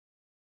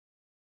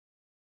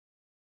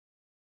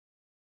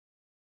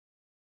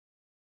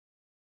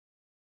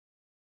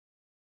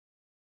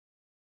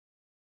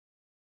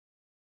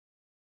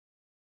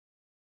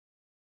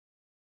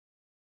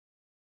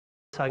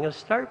So I'm going to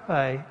start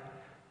by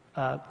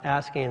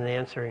asking and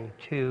answering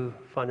two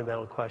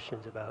fundamental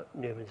questions about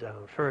Newman's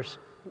Own. First,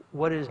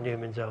 what is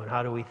Newman's Own?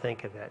 How do we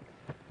think of it?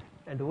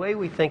 And the way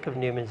we think of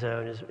Newman's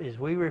Own is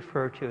we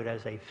refer to it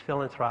as a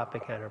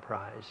philanthropic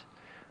enterprise.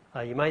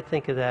 You might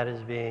think of that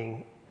as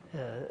being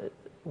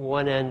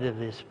one end of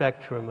the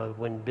spectrum of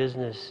when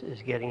business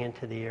is getting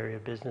into the area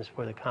of business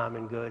for the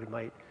common good.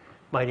 You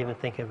might even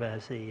think of it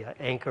as the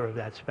anchor of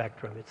that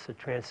spectrum. It's the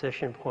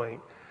transition point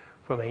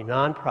from a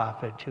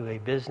nonprofit to a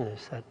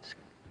business that's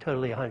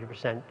totally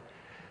 100%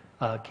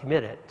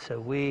 committed. So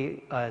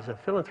we, as a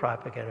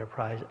philanthropic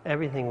enterprise,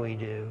 everything we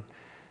do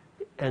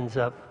ends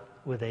up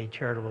with a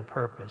charitable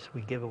purpose.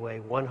 We give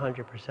away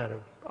 100%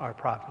 of our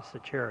profits to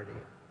charity.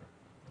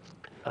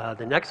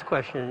 The next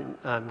question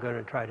I'm going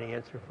to try to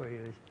answer for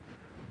you is,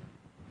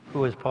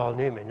 who is Paul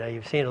Newman? Now,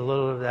 you've seen a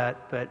little of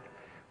that, but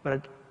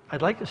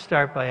I'd like to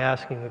start by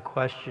asking a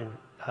question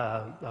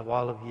of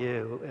all of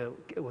you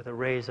with a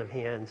raise of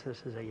hands.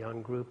 This is a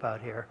young group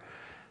out here.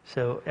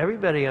 So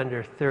everybody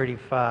under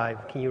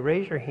 35, can you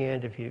raise your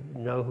hand if you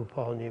know who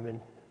Paul Newman?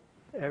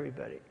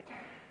 Everybody.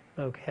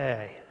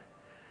 Okay.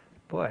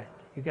 Boy,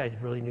 you guys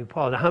really knew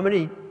Paul. Now, how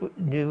many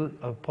knew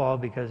of Paul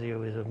because he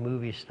was a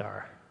movie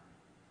star?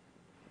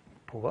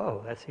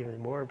 Whoa, that's even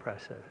more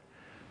impressive.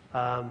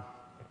 Well,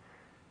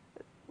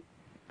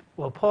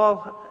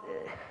 Paul,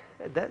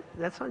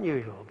 that's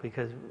unusual,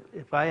 because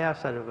if I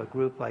ask out of a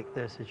group like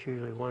this, it's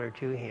usually one or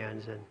two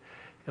hands, and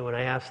when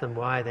I ask them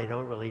why, they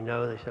don't really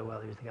know. They say,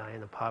 well, he was the guy in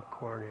the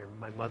popcorn, or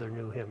my mother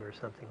knew him, or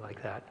something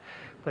like that.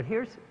 But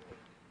here's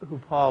who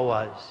Paul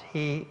was.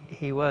 He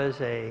was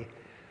the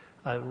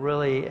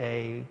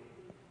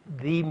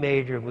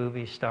major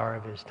movie star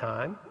of his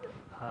time.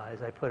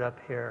 As I put up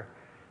here,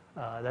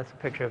 that's a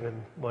picture of him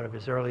in one of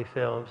his early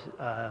films.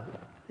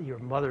 Your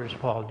mother's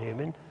Paul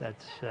Newman.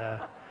 That's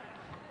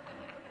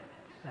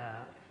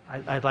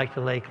I'd like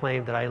to lay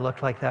claim that I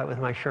looked like that with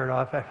my shirt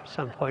off at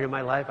some point in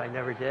my life. I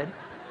never did.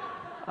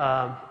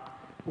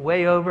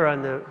 Way over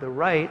on the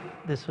right,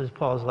 this was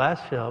Paul's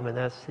last film, and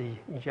that's the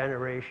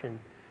Generation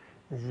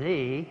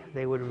Z.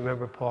 They would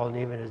remember Paul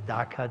Newman as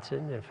Doc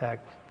Hudson. In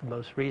fact, the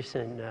most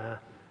recent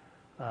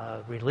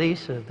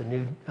release of the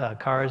new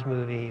Cars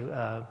movie,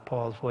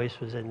 Paul's voice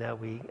was in that.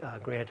 We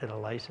granted a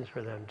license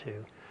for them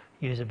to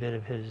use a bit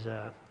of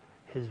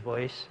his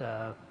voice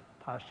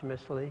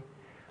posthumously.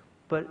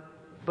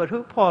 But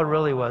who Paul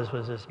really was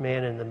this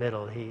man in the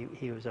middle.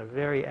 He was a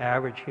very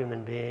average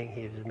human being.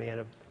 He was a man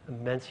of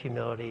immense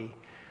humility.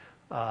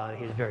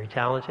 He was very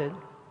talented.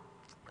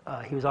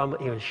 He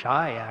was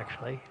shy,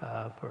 actually,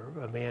 for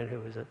a man who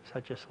was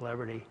such a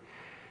celebrity.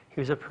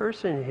 He was a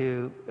person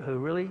who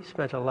really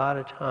spent a lot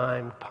of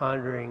time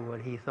pondering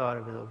what he thought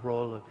of the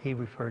role of, he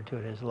referred to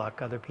it as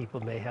luck. Other people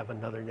may have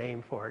another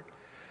name for it.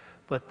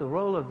 But the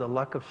role of the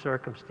luck of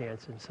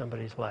circumstance in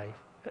somebody's life.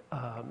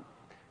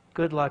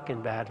 Good luck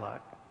and bad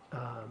luck.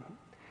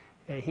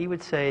 And he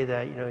would say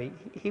that,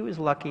 he was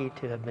lucky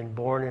to have been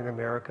born in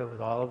America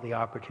with all of the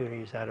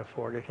opportunities that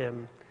afforded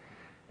him,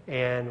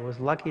 and was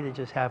lucky to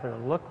just happen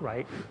to look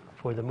right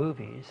for the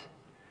movies.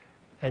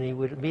 And he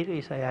would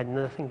immediately say, I had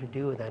nothing to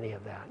do with any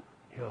of that.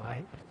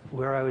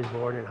 Where I was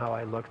born and how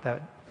I looked,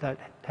 that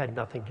had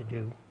nothing to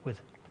do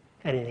with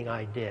anything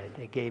I did.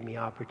 It gave me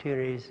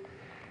opportunities.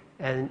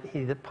 And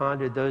he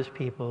pondered those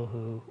people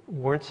who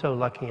weren't so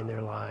lucky in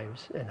their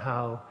lives, and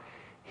how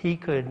he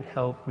could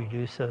help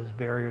reduce those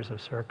barriers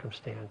of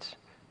circumstance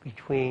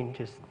between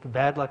just the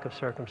bad luck of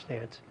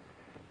circumstance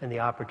and the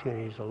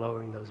opportunities of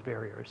lowering those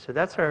barriers. So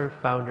that's our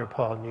founder,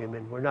 Paul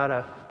Newman. We're not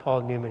a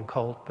Paul Newman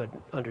cult, but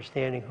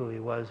understanding who he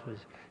was is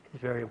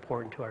very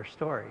important to our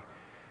story.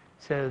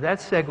 So that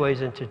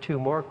segues into two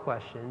more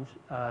questions.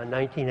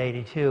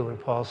 1982, when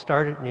Paul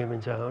started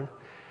Newman's Own,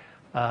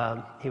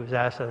 he was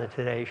asked on the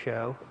Today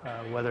Show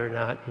whether or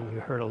not, and you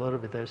heard a little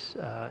bit of this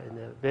in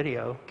the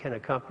video, can a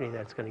company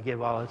that's going to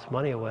give all its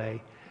money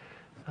away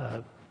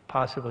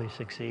possibly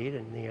succeed?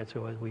 And the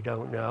answer was, we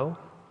don't know.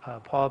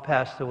 Paul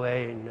passed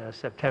away in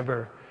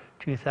September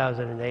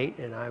 2008,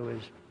 and I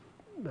was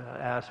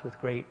asked with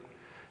great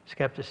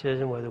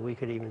skepticism whether we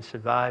could even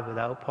survive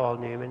without Paul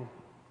Newman.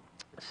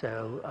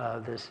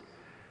 So this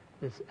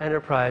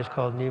enterprise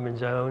called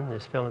Newman's Own,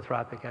 this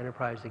philanthropic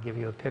enterprise, to give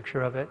you a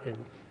picture of it, and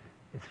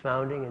its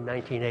founding in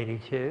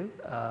 1982.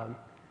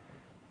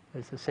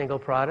 It's a single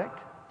product,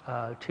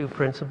 two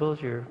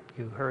principles. You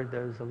heard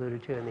those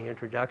alluded to in the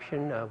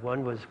introduction.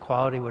 One was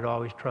quality would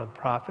always trump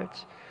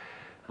profits.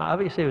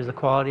 Obviously, it was the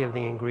quality of the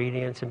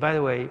ingredients. And by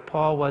the way,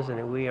 Paul wasn't,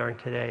 and we aren't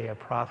today, a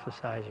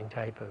prophesizing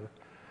type of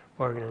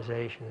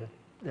organization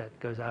that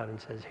goes out and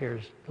says,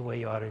 here's the way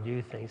you ought to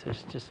do things.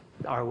 It's just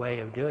our way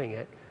of doing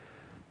it.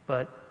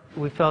 But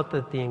we felt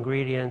that the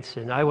ingredients,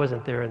 and I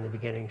wasn't there in the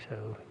beginning,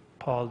 so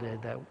Paul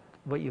did, that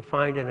what you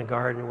find in a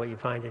garden, what you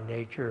find in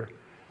nature,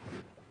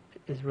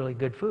 is really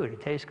good food.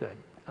 It tastes good.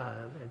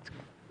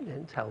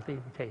 It's healthy,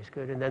 it tastes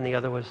good. And then the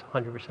other was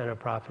 100% of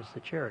profits to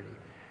charity.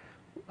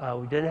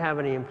 We didn't have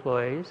any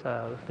employees.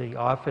 The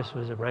office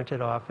was a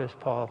rented office.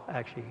 Paul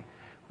actually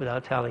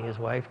without telling his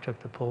wife,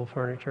 took the pool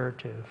furniture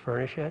to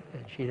furnish it,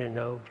 and she didn't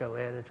know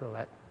Joanne until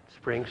that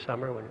spring,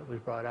 summer when it was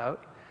brought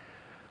out.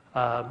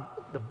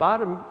 The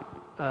bottom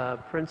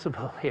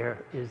principle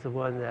here is the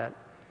one that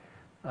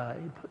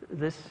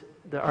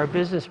our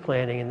business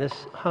planning, and this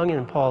hung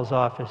in Paul's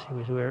office. He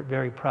was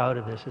very proud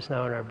of this. It's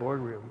now in our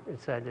boardroom.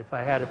 It said, if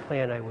I had a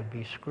plan, I would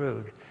be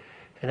screwed.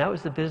 And that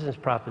was the business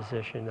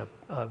proposition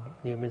of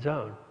Newman's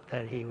Own,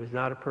 that he was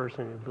not a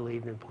person who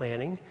believed in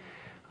planning.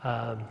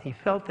 He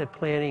felt that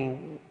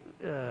planning,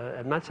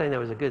 I'm not saying that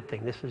was a good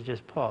thing. This was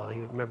just Paul.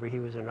 Remember, he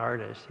was an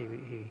artist.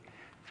 He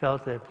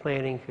felt that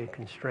planning could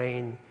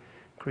constrain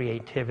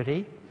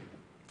creativity,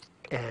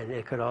 and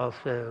it could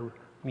also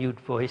mute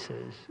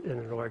voices in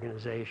an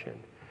organization.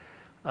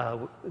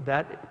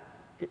 That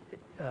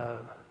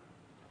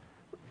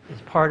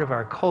is part of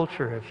our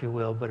culture, if you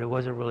will, but it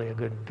wasn't really a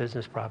good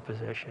business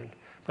proposition.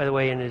 By the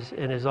way, in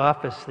his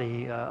office,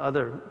 the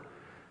other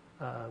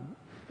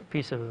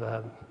piece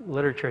of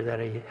literature that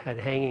he had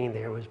hanging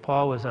there was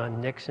Paul was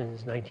on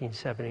Nixon's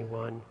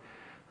 1971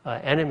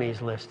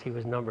 enemies list. He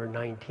was number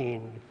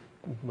 19.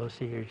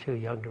 Most of you are too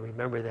young to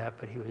remember that,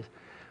 but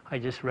I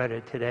just read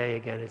it today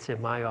again. It's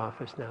in my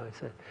office now. It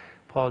said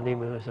Paul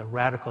Newman was a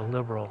radical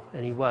liberal,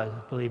 and he was,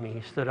 believe me.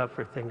 He stood up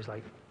for things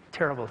like,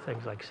 terrible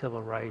things like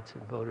civil rights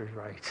and voters'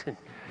 rights and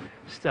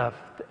stuff,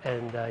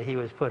 and he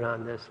was put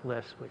on this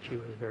list, which he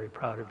was very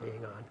proud of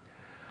being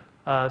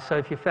on. So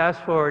if you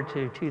fast forward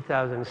to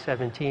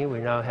 2017, we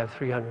now have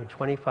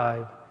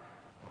 325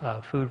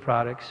 food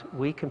products.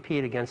 We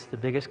compete against the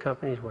biggest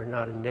companies. We're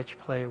not a niche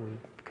player. We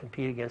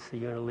compete against the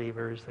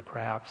Unilevers, the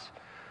Krafts,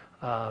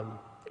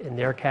 in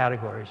their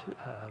categories.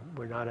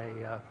 We're not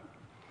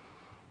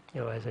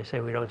as I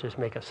say, we don't just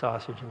make a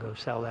sausage and go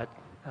sell that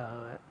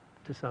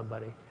to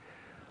somebody.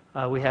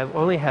 We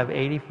only have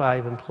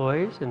 85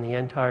 employees in the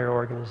entire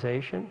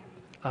organization.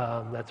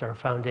 That's our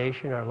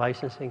foundation, our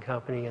licensing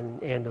company,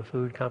 and the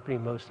food company.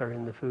 Most are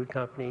in the food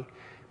company.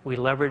 We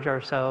leverage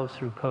ourselves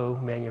through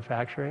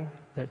co-manufacturing.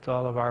 That's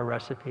all of our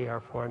recipe,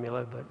 our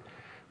formula, but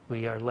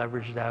we are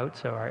leveraged out,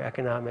 so our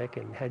economic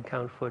and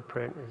headcount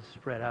footprint is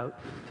spread out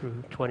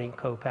through 20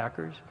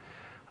 co-packers.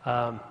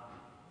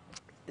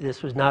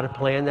 This was not a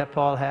plan that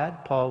Paul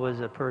had. Paul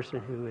was a person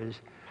who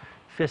is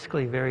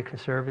fiscally very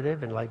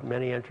conservative, and like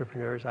many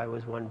entrepreneurs, I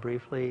was one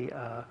briefly.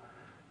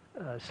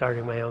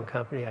 Starting my own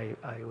company,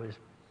 I was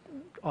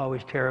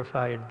always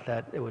terrified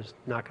that it was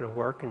not going to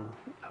work and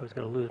I was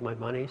going to lose my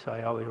money, so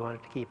I always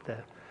wanted to keep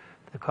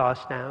the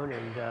costs down.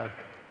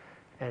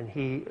 And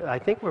I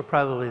think we're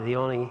probably the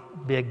only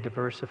big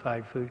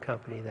diversified food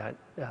company that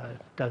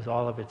does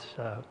all of its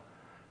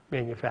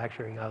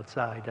manufacturing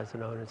outside,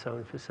 doesn't own its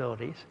own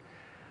facilities.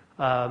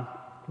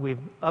 We've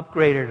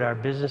upgraded our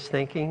business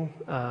thinking,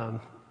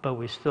 but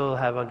we still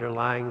have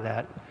underlying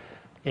that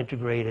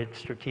integrated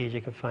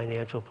strategic and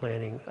financial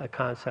planning, a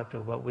concept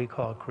of what we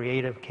call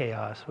creative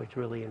chaos, which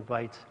really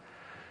invites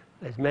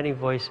as many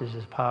voices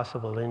as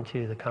possible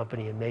into the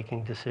company in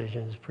making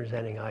decisions,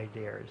 presenting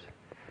ideas.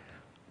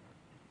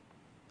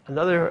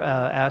 Another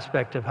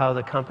aspect of how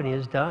the company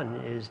is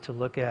done is to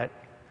look at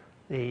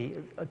the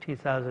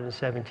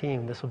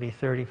 2017. This will be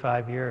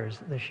 35 years.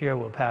 This year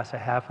we'll pass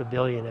 $500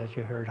 million, as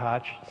you heard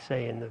Hotch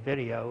say in the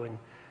video, in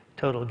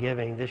total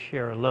giving. This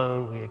year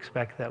alone, we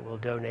expect that we'll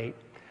donate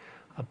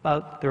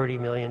about $30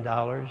 million,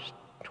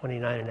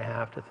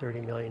 $29.5 to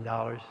 $30 million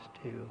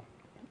to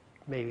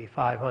maybe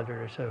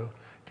 500 or so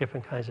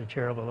different kinds of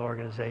charitable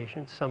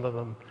organizations. Some of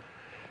them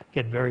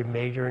get very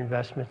major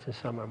investments and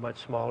some are much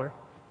smaller.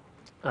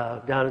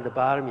 Down at the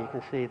bottom, you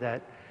can see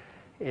that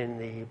in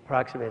the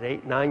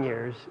approximate 9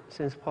 years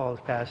since Paul's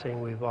passing,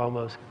 we've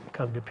almost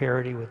come to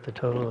parity with the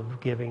total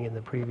of giving in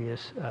the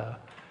previous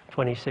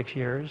 26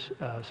 years.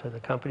 So the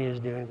company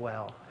is doing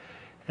well.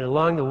 And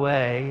along the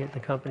way, the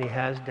company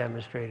has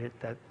demonstrated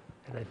that,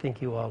 and I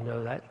think you all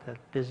know that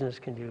business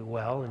can do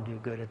well and do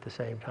good at the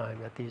same time,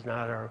 that these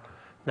are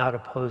not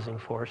opposing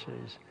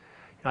forces.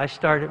 I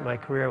started my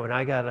career when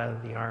I got out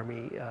of the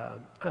Army.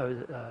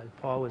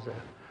 Paul was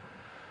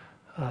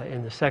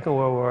in the Second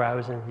World War. I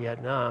was in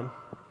Vietnam.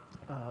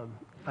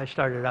 I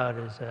started out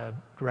as a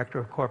director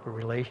of corporate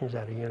relations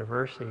at a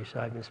university, so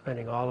I've been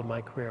spending all of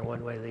my career,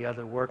 one way or the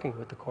other, working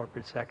with the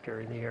corporate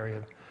sector in the area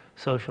of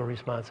social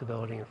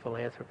responsibility and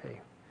philanthropy.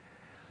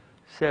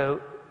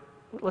 So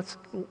let's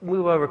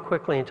move over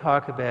quickly and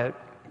talk about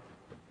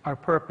our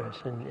purpose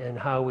and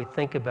how we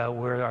think about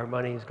where our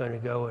money is going to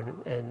go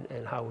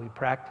and how we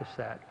practice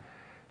that.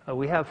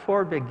 We have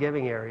 4 big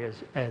giving areas,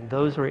 and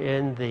those are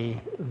in the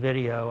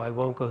video. I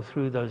won't go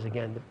through those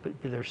again, but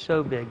they're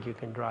so big you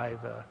can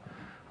drive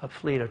a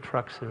fleet of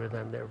trucks through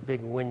them. They're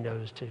big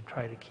windows to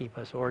try to keep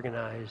us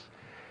organized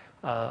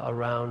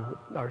around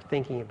our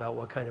thinking about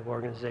what kind of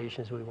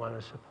organizations we want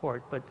to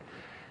support. But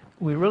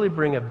we really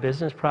bring a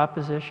business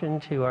proposition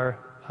to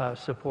our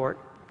support.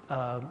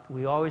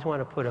 We always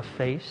want to put a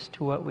face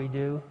to what we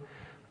do.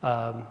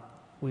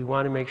 We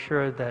want to make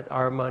sure that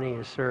our money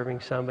is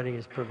serving somebody,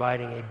 is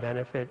providing a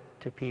benefit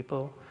to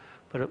people.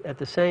 But at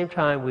the same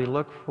time, we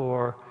look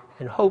for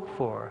and hope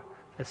for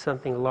that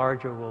something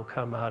larger will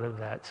come out of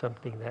that,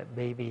 something that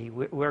maybe,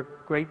 we're a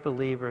great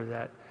believer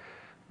that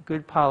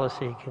good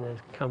policy can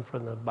come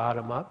from the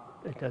bottom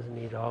up. It doesn't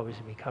need to always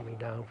be coming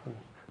down from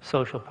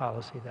social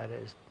policy, that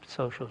is,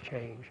 social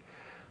change.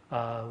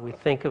 We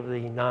think of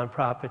the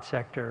nonprofit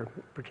sector,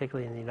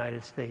 particularly in the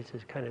United States,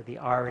 as kind of the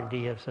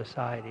R&D of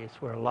society.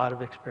 It's where a lot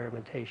of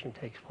experimentation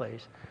takes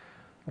place.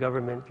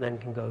 Government then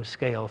can go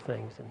scale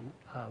things,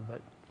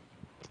 but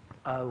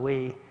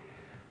we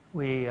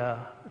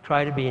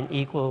try to be an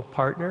equal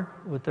partner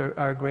with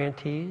our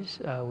grantees.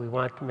 We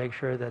want to make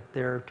sure that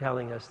they're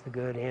telling us the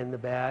good and the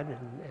bad,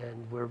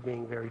 and we're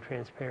being very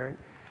transparent.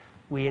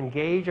 We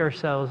engage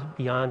ourselves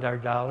beyond our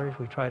dollars.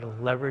 We try to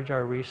leverage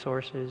our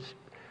resources,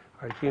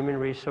 our human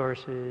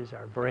resources,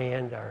 our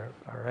brand, our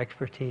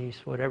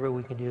expertise, whatever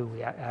we can do,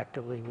 we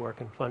actively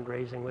work in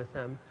fundraising with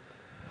them.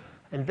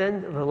 And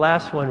then the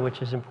last one,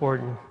 which is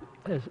important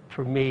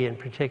for me in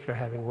particular,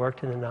 having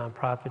worked in the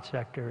nonprofit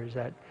sector, is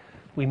that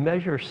we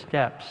measure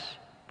steps,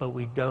 but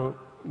we don't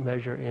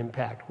measure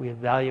impact. We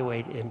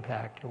evaluate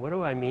impact. And what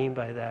do I mean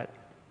by that?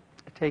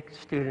 I take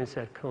students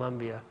at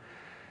Columbia.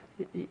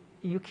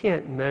 You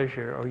can't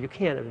measure or you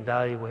can't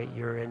evaluate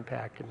your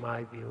impact, in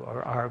my view,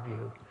 or our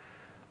view,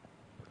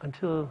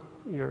 until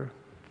you're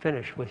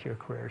finished with your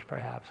careers,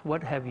 perhaps.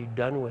 What have you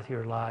done with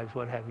your lives?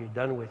 What have you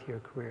done with your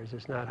careers?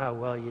 It's not how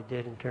well you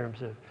did in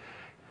terms of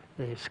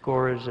the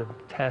scores of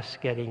tests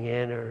getting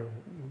in or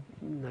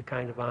the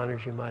kind of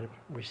honors you might have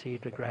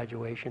received at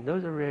graduation.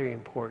 Those are very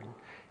important,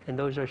 and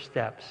those are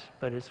steps.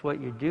 But it's what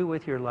you do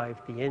with your life,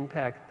 the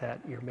impact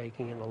that you're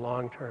making in the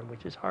long term,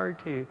 which is hard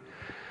to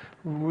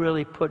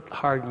really put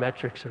hard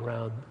metrics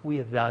around. We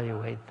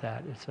evaluate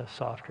that. It's a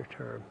softer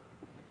term.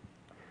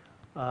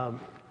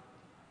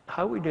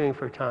 How are we doing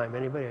for time?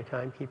 Anybody a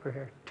timekeeper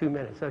here? 2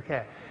 minutes,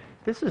 okay.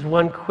 This is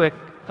one quick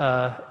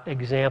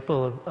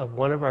example of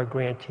one of our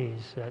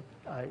grantees that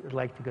I'd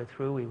like to go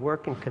through. We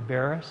work in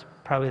Kibera,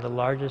 probably the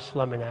largest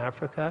slum in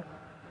Africa.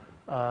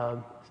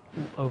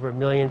 Over 1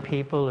 million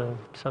people and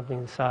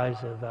something the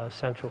size of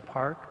Central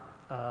Park.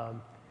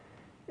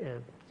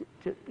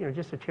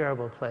 Just a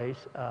terrible place.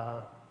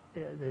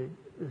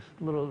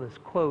 This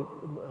quote,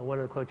 one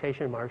of the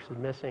quotation marks is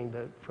missing,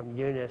 but from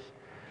Eunice.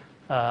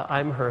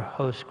 I'm her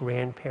host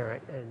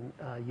grandparent, and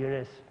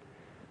Eunice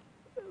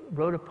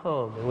wrote a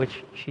poem in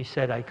which she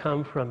said, I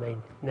come from a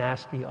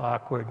nasty,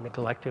 awkward,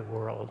 neglected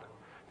world.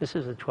 This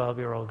is a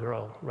 12-year-old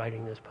girl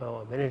writing this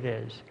poem, and it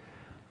is.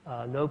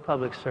 No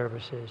public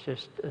services,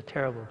 just a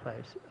terrible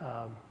place.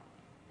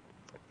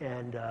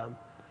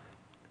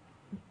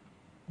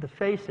 The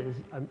faces,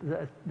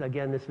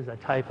 again, this is a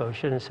typo, it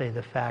shouldn't say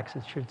the facts,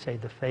 it should say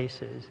the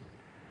faces.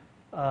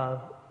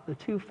 The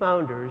two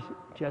founders,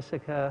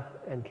 Jessica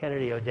and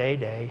Kennedy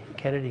Odede,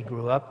 Kennedy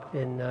grew up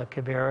in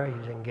Kibera. He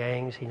was in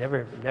gangs. He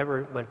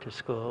never went to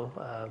school.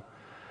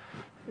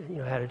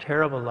 Had a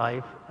terrible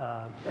life.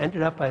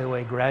 Ended up, by the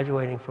way,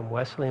 graduating from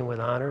Wesleyan with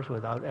honors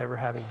without ever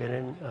having been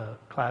in a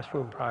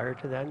classroom prior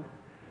to then.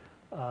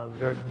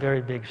 Very,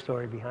 very big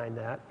story behind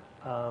that.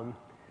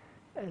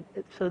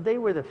 So they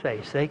were the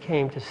face. They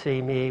came to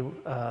see me.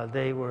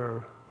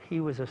 He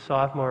was a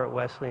sophomore at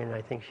Wesleyan.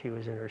 I think she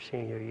was in her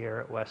senior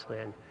year at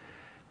Wesleyan.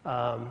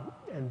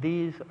 And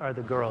these are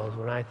the girls.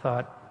 When I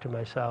thought to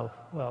myself,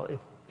 well,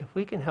 if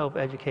we can help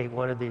educate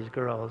one of these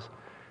girls,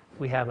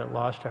 we haven't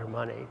lost our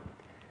money.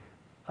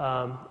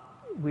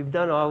 We've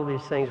done all of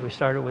these things. We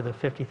started with a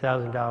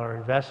 $50,000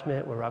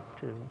 investment. We're up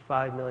to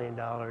 $5 million.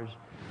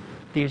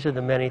 These are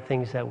the many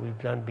things that we've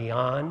done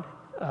beyond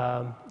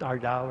our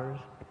dollars.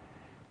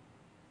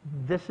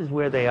 This is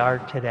where they are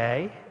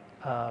today.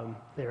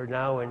 They're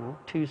now in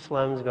 2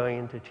 slums, going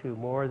into 2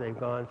 more. They've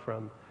gone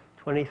from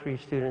 23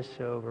 students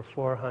to over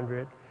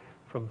 400,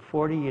 from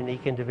 40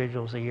 unique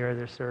individuals a year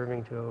they're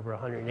serving to over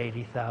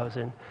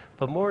 180,000.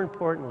 But more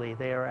importantly,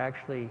 they are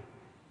actually,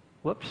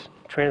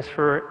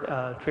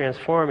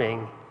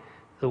 transforming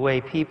the way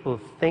people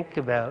think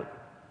about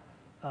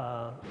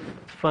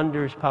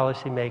funders,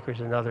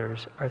 policymakers, and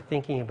others are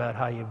thinking about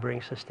how you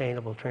bring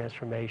sustainable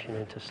transformation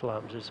into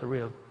slums. It's a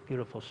real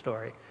beautiful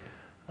story.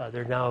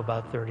 They're now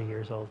about 30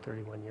 years old,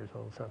 31 years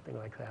old, something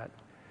like that.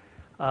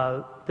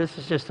 This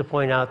is just to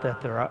point out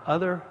that there are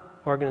other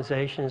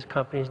organizations,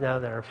 companies now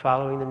that are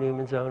following the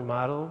Newman Zone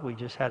model. We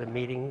just had a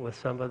meeting with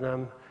some of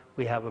them.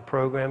 We have a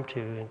program to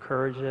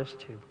encourage this,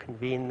 to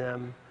convene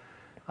them,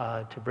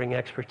 to bring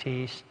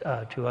expertise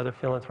to other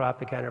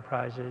philanthropic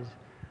enterprises.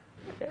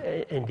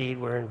 Indeed,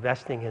 we're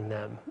investing in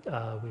them.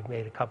 We've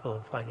made a couple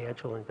of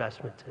financial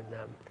investments in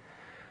them.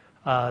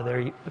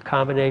 They're a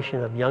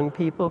combination of young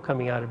people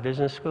coming out of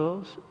business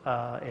schools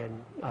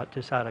and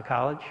just out of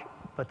college.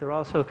 But they're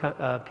also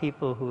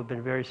people who have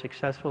been very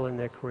successful in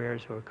their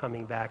careers who are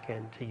coming back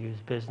in to use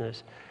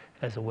business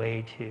as a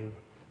way to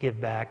give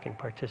back and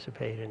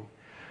participate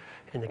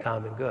in the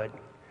common good.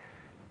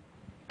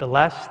 The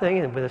last thing,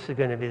 and this is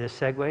going to be the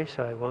segue,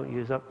 so I won't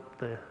use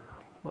up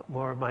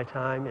more of my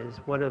time, is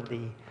one of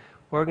the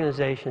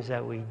organizations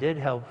that we did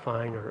help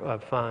find or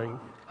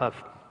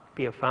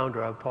be a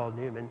founder of, Paul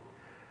Newman.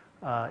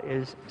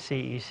 is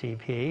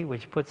CECP,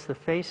 which puts the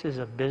faces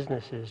of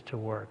businesses to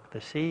work,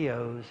 the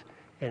CEOs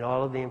and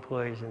all of the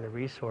employees and the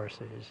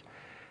resources.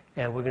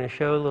 And we're going to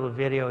show a little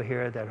video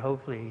here that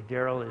hopefully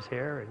Daryl is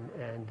here,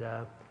 and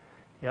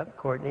yep,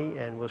 Courtney,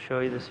 and we'll show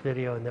you this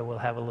video, and then we'll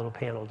have a little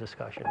panel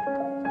discussion.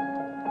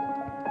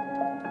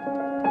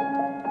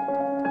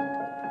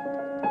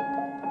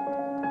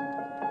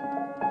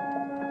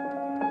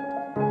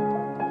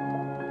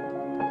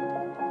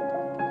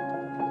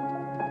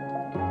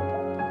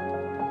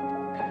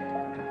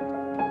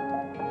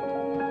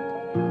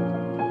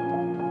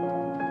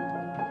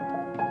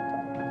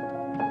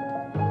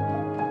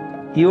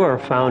 You are a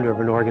founder of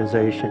an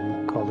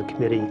organization called the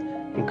Committee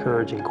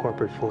Encouraging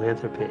Corporate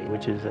Philanthropy,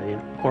 which is an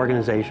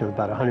organization of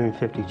about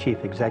 150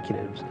 chief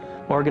executives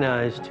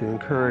organized to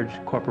encourage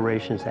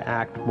corporations to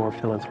act more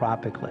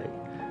philanthropically.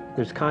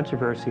 There's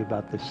controversy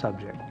about this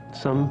subject.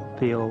 Some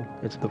feel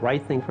it's the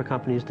right thing for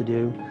companies to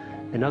do,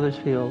 and others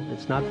feel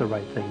it's not the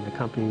right thing. The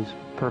company's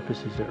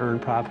purpose is to earn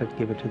profit,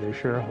 give it to their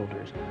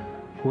shareholders.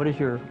 What is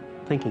your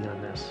thinking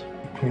on this?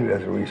 It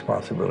has a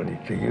responsibility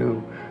to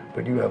you,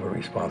 but you have a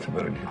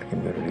responsibility to the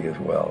community as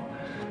well.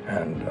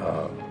 And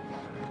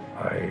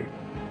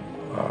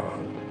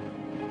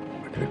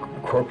the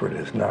corporate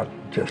is not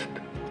just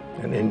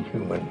an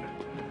inhuman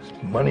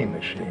money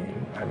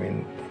machine. I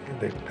mean,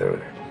 they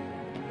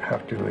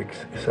have to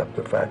accept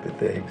the fact that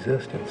they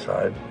exist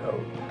inside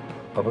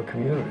of a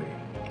community.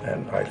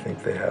 And I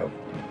think they have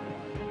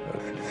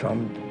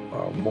some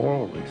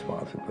moral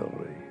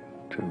responsibility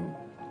to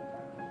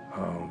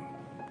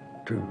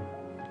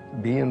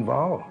be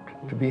involved,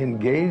 to be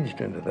engaged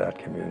into that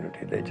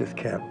community. They just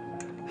can't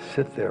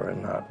sit there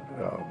and not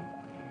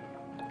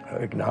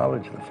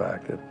acknowledge the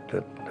fact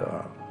that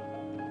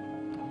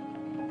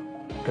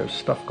there's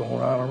stuff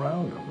going on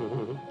around them.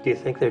 Mm-hmm. Do you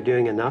think they're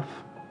doing enough?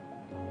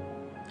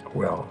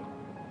 Well,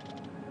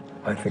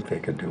 I think they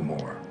could do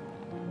more.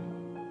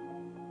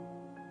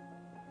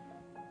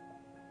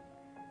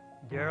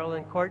 Daryl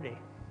and Courtney.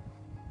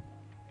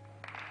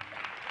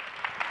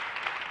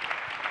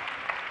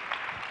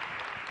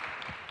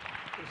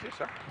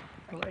 Sir.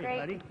 Great.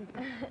 Buddy.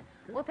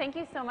 Well, thank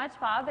you so much,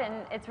 Bob, and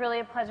it's really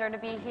a pleasure to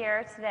be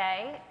here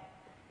today.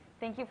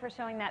 Thank you for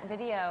showing that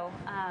video.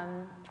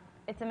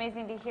 It's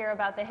amazing to hear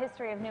about the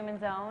history of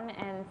Newman's Own,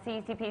 and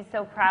CECP is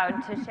so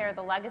proud to share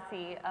the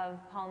legacy of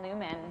Paul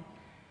Newman.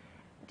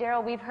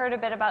 Daryl, we've heard a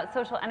bit about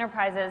social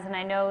enterprises, and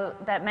I know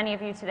that many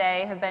of you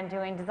today have been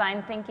doing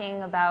design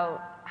thinking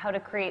about how to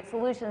create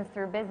solutions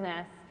through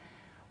business.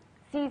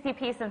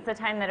 CECP, since the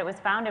time that it was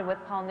founded with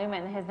Paul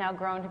Newman, has now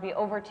grown to be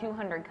over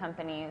 200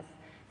 companies.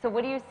 So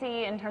what do you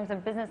see in terms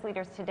of business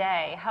leaders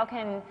today? How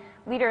can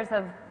leaders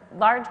of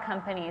large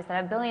companies that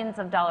have billions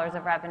of dollars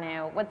of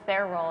revenue, what's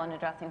their role in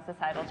addressing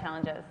societal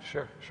challenges?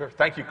 Sure.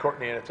 Thank you,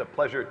 Courtney, and it's a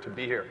pleasure to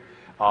be here.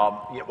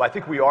 I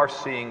think we are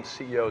seeing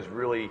CEOs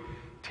really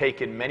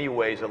take in many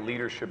ways a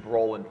leadership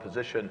role and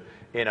position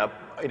in an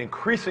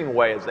increasing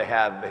way as they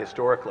have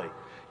historically.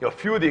 A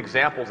few of the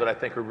examples that I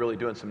think are really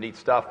doing some neat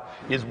stuff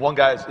is one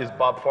guy is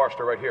Bob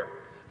Forster right here.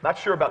 Not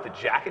sure about the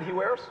jacket he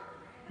wears,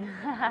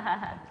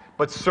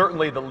 but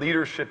certainly the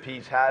leadership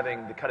he's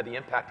having, the kind of the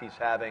impact he's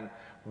having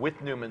with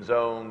Newman's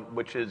Own,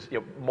 which is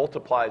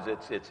multiplies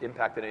its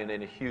impact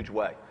in a huge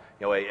way.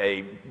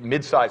 A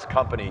mid-sized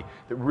company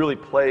that really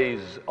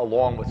plays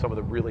along with some of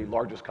the really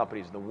largest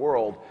companies in the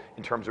world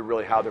in terms of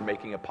really how they're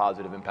making a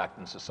positive impact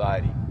in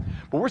society.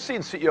 But we're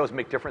seeing CEOs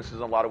make differences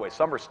in a lot of ways.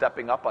 Some are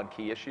stepping up on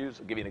key issues.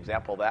 I'll give you an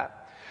example of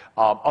that.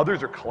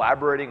 Others are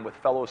collaborating with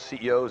fellow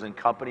CEOs and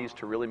companies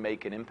to really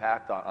make an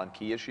impact on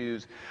key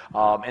issues.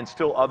 And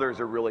still others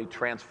are really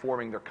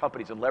transforming their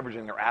companies and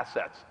leveraging their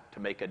assets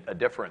to make a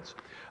difference.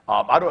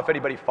 I don't know if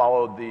anybody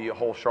followed the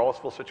whole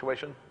Charlottesville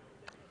situation.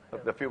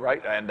 A few,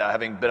 right? And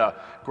having been a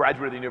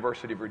graduate of the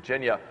University of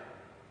Virginia,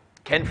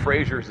 Ken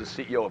Frazier is the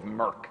CEO of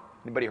Merck.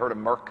 Anybody heard of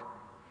Merck?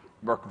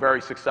 Merck,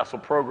 very successful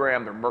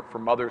program, their Merck for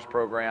Mothers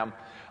program.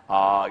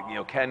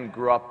 Ken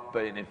grew up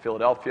in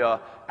Philadelphia,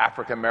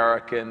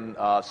 African-American,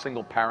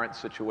 single parent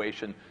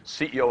situation,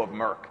 CEO of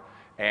Merck.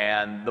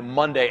 And the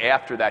Monday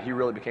after that, he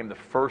really became the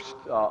first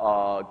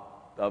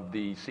of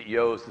the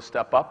CEOs to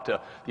step up to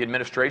the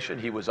administration.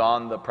 He was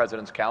on the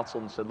President's Council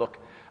and said, look,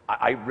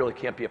 I really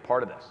can't be a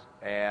part of this.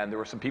 And there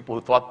were some people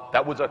who thought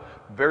that was a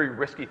very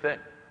risky thing.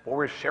 What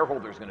were his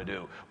shareholders going to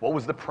do? What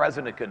was the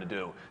president going to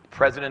do? The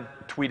president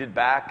tweeted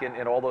back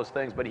and all those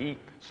things, but he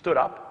stood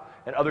up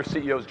and other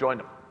CEOs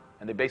joined him.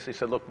 And they basically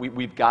said, look,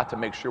 we've got to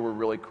make sure we're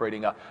really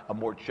creating a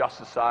more just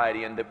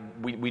society and that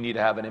we need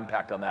to have an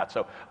impact on that.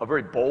 So a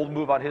very bold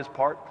move on his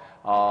part.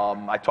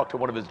 I talked to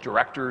one of his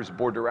directors,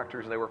 board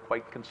directors, and they were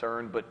quite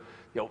concerned, but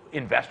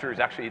investors,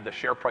 actually the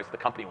share price of the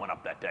company went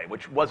up that day,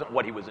 which wasn't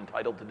what he was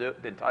entitled to do,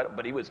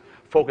 but he was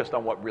focused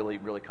on what really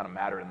kind of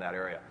mattered in that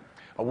area.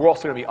 We're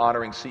also going to be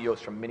honoring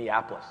CEOs from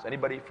Minneapolis.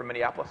 Anybody from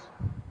Minneapolis?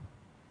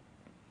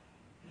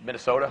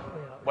 Minnesota?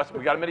 West,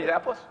 we got a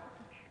Minneapolis?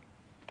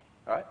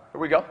 All right, here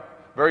we go.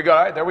 Very good.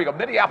 All right, there we go.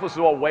 Minneapolis is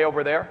all way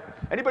over there.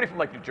 Anybody from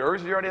like New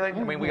Jersey or anything?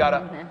 I mean, we got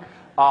a.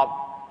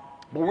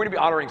 But we're going to be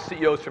honoring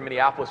CEOs from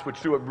Minneapolis,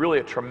 which do really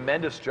a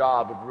tremendous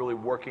job of really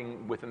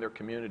working within their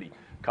community.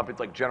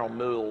 Companies like General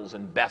Mills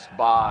and Best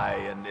Buy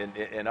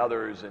and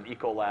others, and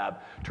Ecolab,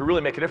 to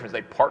really make a difference.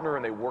 They partner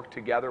and they work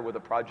together with a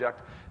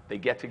project. They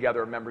get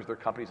together members of their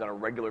companies on a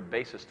regular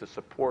basis to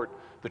support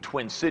the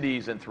Twin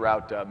Cities and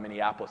throughout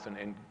Minneapolis,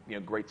 and you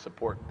know, great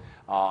support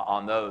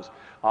on those.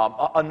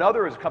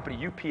 Another is a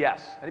company,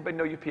 UPS. Anybody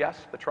know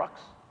UPS, the trucks?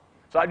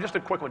 So just a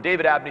quick one.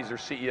 David Abney's their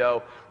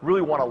CEO,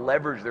 really want to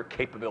leverage their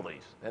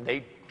capabilities, and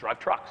they drive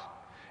trucks.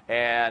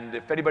 And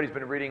if anybody's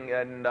been reading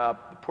in the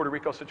Puerto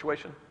Rico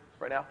situation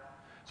right now,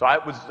 so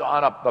I was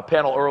on a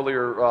panel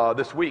earlier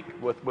this week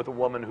with a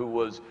woman who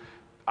was,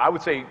 I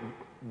would say,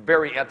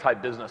 very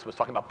anti-business, was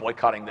talking about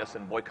boycotting this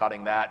and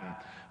boycotting that, and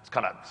it's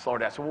kind of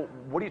slowing down. So well,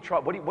 what are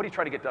you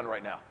trying to get done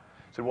right now?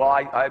 I said, well,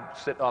 I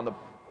sit on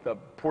the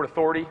Port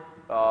Authority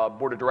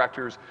board of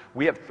directors.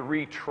 We have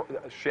 3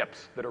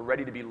 ships that are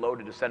ready to be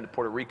loaded to send to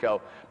Puerto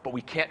Rico, but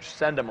we can't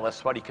send them unless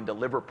somebody can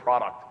deliver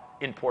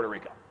product in Puerto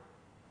Rico,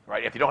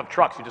 right? If you don't have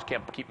trucks, you just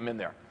can't keep them in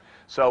there.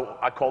 So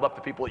I called up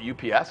the people at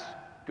UPS,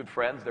 good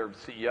friends, their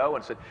CEO,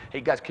 and said, hey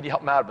guys, can you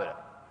help them out a bit?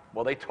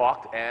 Well, they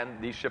talked,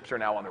 and these ships are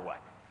now on their way.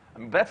 I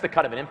mean, that's the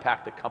kind of an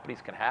impact that companies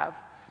can have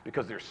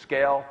because of their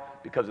scale,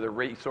 because of their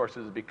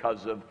resources,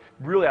 because of,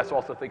 really, I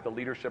also think the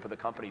leadership of the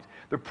companies.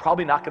 They're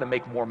probably not going to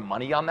make more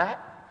money on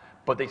that,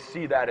 but they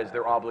see that as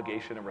their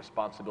obligation and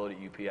responsibility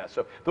at UPS.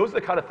 So those are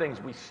the kind of things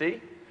we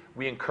see,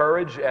 we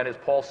encourage, and as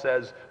Paul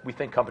says, we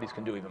think companies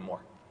can do even more.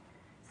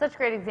 Such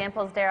great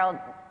examples, Daryl.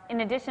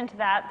 In addition to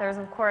that, there's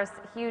of course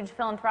huge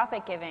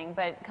philanthropic giving,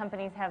 but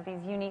companies have these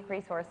unique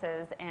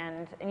resources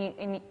and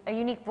a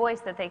unique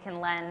voice that they can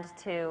lend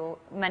to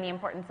many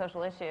important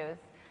social issues.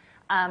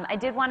 I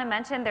did want to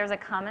mention there's a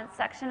comments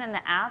section in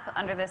the app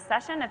under this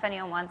session if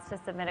anyone wants to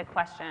submit a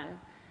question.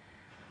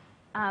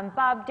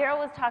 Bob, Daryl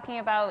was talking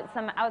about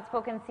some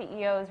outspoken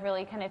CEOs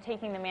really kind of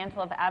taking the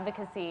mantle of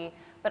advocacy,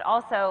 but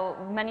also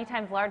many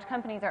times large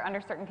companies are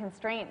under certain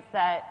constraints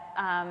that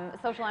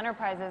social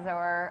enterprises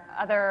or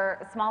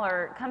other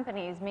smaller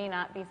companies may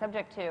not be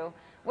subject to.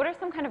 What are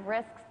some kind of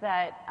risks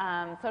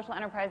that social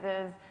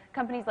enterprises,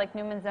 companies like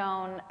Newman's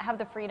Own, have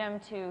the freedom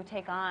to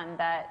take on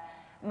that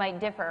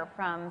might differ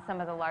from some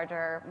of the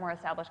larger, more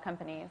established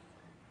companies?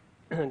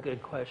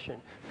 Good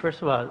question.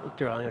 First of all,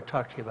 Daryl, I'm going to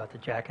talk to you about the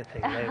jacket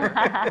thing later.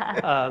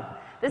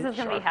 This is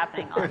going to be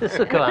happening all This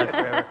will go on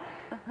forever.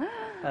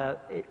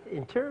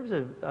 In terms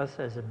of us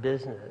as a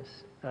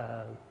business,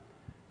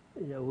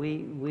 you know,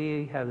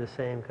 we have the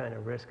same kind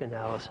of risk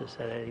analysis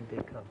that any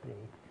big company,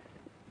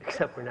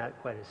 except we're not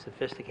quite as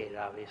sophisticated,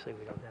 obviously.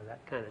 We don't have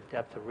that kind of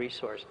depth of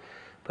resource.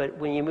 But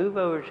when you move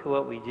over to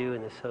what we do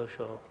in the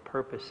social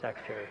purpose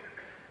sector,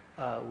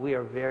 we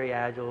are very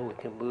agile. We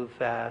can move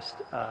fast.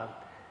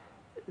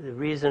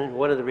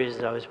 One of the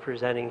reasons I was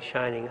presenting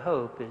Shining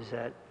Hope is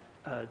that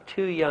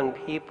 2 young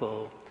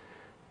people,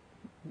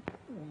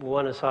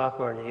 one a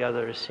sophomore and the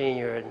other a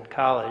senior in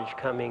college,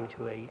 coming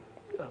to a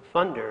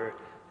funder,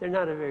 they're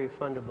not a very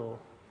fundable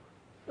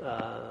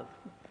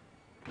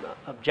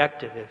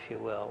objective, if you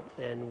will.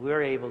 And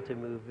we're able to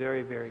move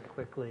very, very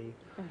quickly,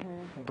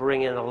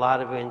 bring in a lot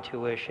of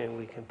intuition.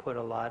 We can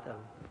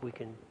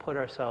put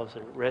ourselves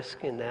at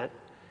risk in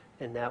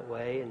that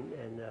way,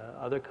 and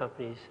other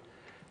companies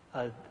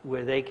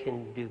where they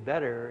can do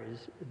better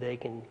is they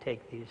can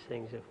take these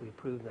things if we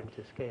prove them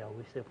to scale.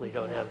 We simply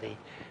don't have the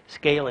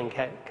scaling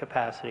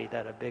capacity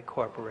that a big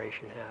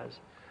corporation has.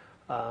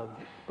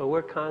 But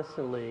we're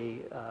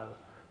constantly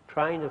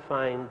trying to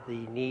find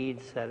the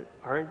needs that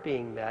aren't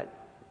being met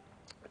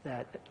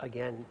that,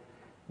 again,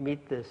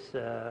 meet this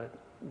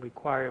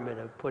requirement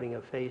of putting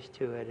a face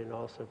to it and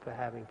also for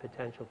having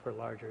potential for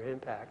larger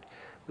impact.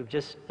 We've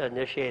just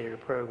initiated a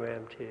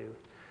program to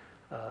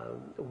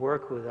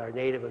work with our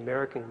Native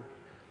American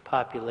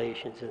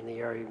populations in the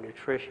area of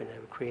nutrition, and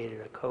have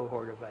created a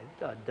cohort of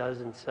a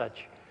dozen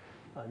such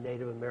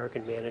Native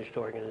American managed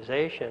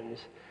organizations.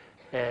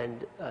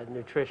 And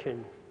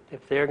nutrition,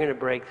 if they're going to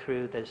break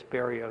through this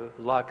barrier of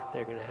luck,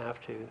 they're going to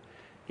have to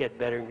get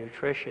better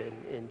nutrition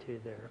into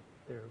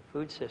their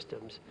food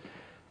systems.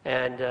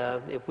 And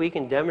if we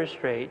can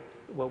demonstrate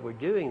what we're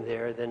doing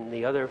there, then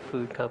the other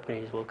food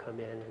companies will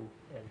come in and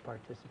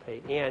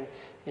participate, and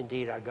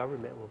indeed our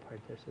government will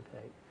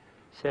participate.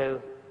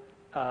 So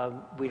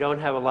we don't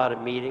have a lot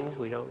of meetings,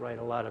 we don't write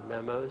a lot of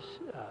memos.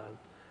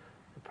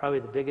 Probably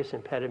the biggest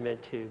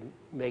impediment to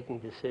making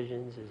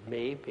decisions is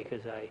me,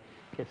 because I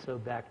get so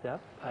backed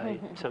up. I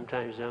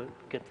sometimes don't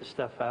get the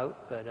stuff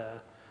out,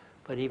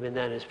 but even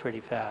then it's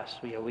pretty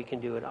fast. We can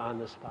do it on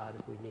the spot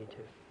if we need to.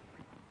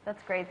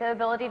 That's great. The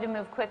ability to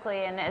move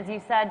quickly, and as you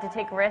said, to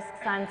take risks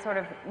on sort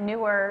of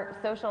newer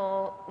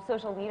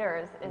social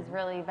leaders is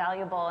really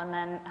valuable, and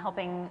then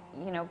helping,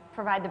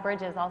 provide the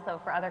bridges also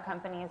for other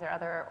companies or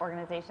other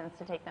organizations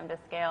to take them to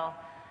scale.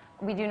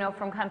 We do know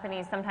from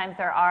companies sometimes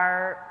there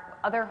are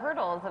other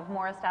hurdles of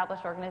more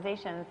established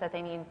organizations that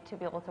they need to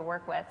be able to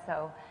work with,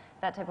 so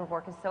that type of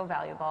work is so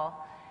valuable.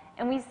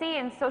 And we see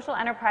in social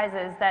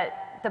enterprises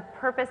that the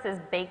purpose is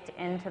baked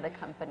into the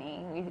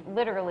company. We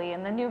literally,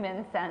 in the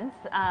Newman sense,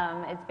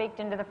 it's baked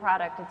into the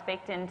product, it's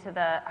baked into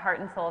the heart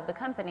and soul of the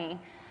company.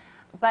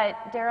 But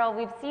Daryl,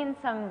 we've seen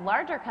some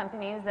larger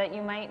companies that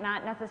you might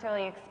not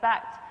necessarily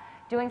expect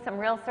doing some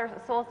real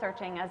soul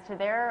searching as to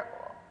their,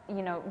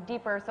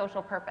 deeper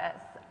social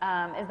purpose.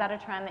 Is that a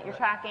trend that you're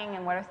tracking,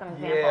 and what are some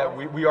examples?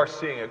 Yeah, we are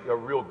seeing a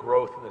real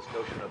growth in this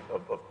notion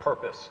of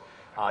purpose.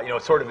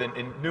 Sort of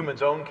in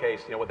Newman's own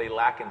case, what they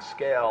lack in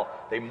scale,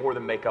 they more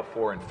than make up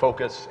for in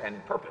focus and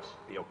in purpose.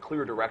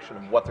 Clear direction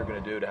of what they're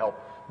going to do to help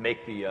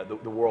make the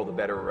world a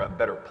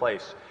better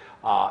place.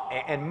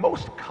 And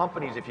most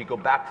companies, if you go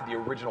back to the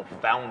original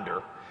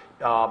founder,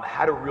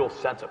 had a real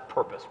sense of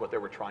purpose, what they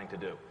were trying to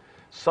do.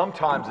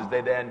 Sometimes as they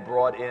then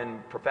brought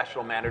in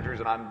professional managers,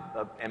 and I'm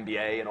an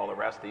MBA and all the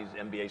rest, these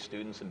MBA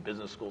students and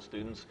business school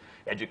students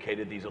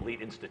educated these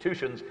elite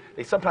institutions,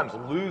 they sometimes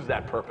lose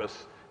that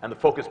purpose and the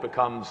focus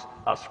becomes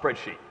a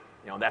spreadsheet.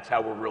 That's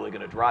how we're really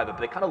going to drive it.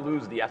 But they kind of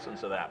lose the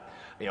essence of that.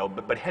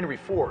 But Henry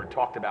Ford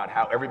talked about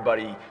how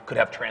everybody could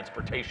have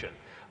transportation.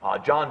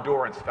 John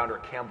Dorrance, founder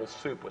of Campbell's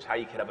Soup, was how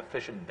you could have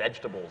efficient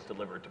vegetables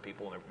delivered to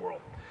people in the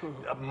world.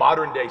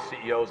 Modern day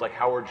CEOs like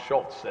Howard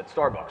Schultz at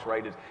Starbucks,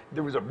 right?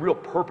 There was a real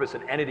purpose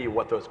and entity of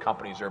what those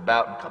companies are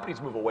about, and companies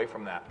move away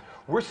from that.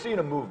 We're seeing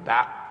a move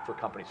back for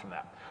companies from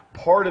that.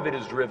 Part of it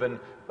is driven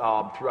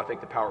through, I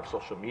think, the power of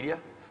social media.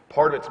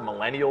 Part of it's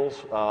millennials,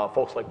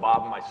 folks like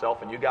Bob and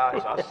myself and you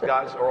guys, us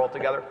guys are all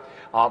together.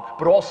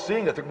 But all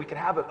seeing that we can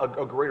have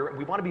a greater,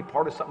 we want to be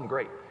part of something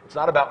great. It's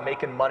not about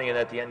making money and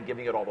at the end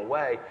giving it all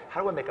away.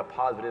 How do I make a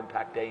positive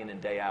impact day in and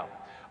day out?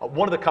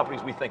 One of the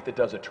companies we think that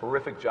does a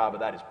terrific job of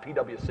that is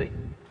PwC.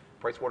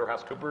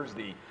 PricewaterhouseCoopers,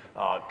 the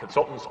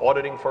consultants,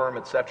 auditing firm,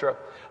 et cetera.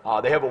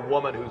 They have a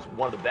woman who's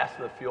one of the best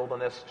in the field on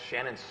this,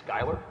 Shannon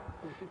Schuyler.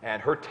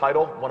 And her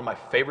title, one of my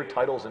favorite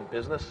titles in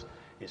business,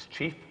 is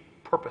Chief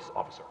Purpose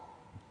Officer.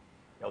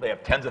 They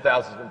have tens of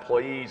thousands of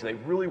employees. They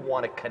really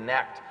want to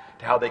connect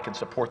to how they can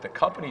support the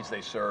companies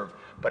they serve,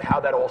 but how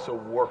that also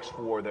works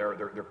for their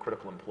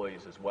critical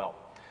employees as well.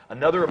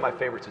 Another of my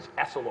favorites is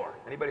Essilor.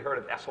 Anybody heard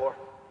of Essilor?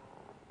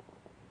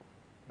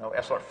 No,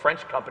 Essilor,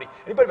 French company.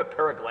 Anybody have a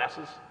pair of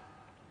glasses?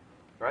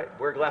 Right?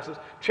 Wear glasses?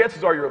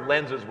 Chances are your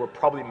lenses were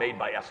probably made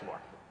by Essilor,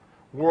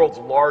 world's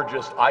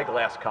largest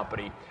eyeglass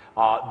company.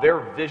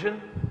 Their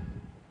vision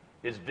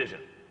is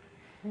vision.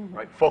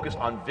 Right, focused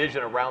on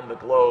vision around the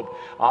globe.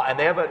 And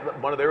they have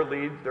one of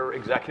their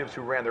executives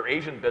who ran their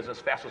Asian business,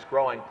 fastest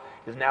growing,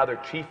 is now their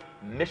chief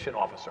mission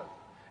officer.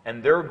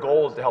 And their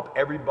goal is to help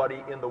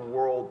everybody in the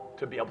world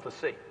to be able to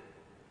see,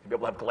 to be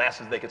able to have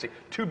glasses they can see.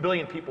 2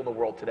 billion people in the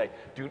world today,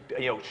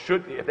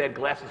 if they had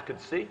glasses, could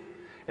see.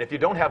 And if you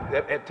don't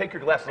have, take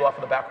your glasses off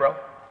in the back row.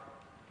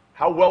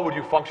 How well would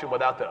you function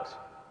without those?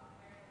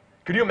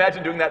 Could you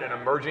imagine doing that in an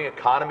emerging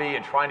economy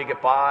and trying to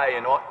get by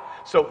and all?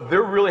 So they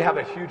really have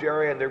a huge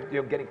area, and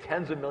they're getting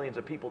tens of millions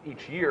of people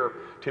each year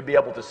to be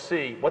able to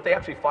see. What they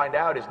actually find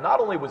out is not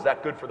only was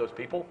that good for those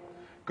people,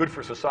 good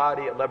for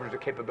society, it leveraged their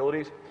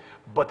capabilities,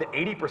 but that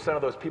 80%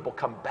 of those people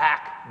come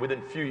back within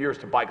a few years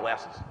to buy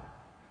glasses,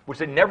 which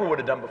they never would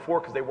have done before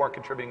because they weren't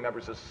contributing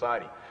members of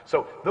society.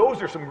 So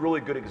those are some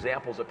really good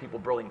examples of people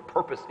building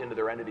purpose into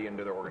their entity,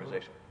 into their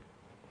organization.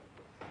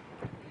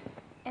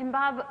 And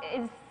Bob,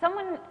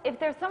 if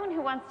there's someone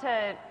who wants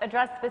to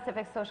address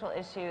specific social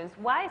issues,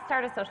 why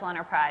start a social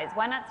enterprise?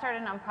 Why not start a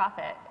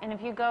nonprofit? And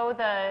if you go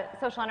the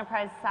social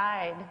enterprise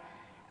side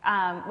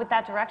with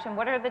that direction,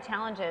 what are the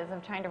challenges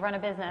of trying to run a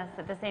business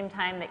at the same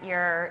time that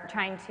you're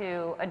trying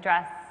to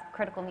address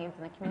critical needs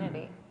in the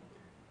community?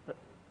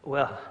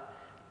 Well,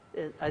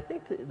 I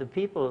think the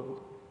people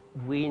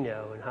we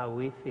know and how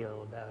we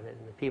feel about it,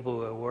 and the people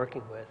we're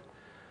working with,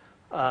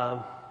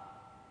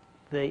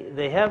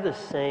 they have the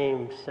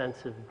same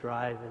sense of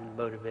drive and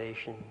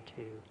motivation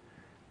to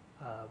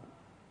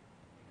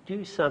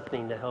do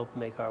something to help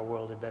make our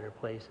world a better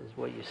place, is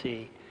what you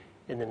see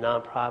in the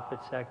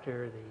nonprofit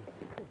sector,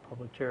 the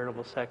public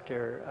charitable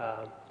sector.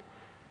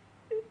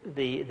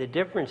 The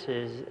difference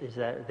is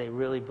that they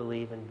really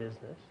believe in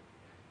business.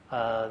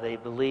 They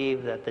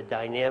believe that the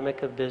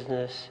dynamic of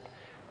business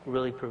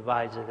really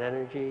provides an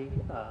energy.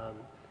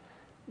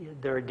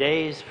 There are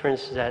days, for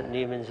instance, at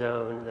Newman's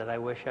Own that I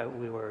wish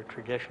we were a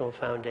traditional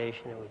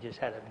foundation and we just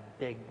had a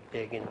big,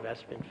 big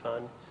investment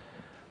fund.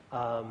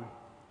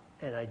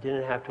 And I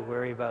didn't have to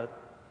worry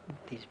about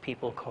these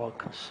people called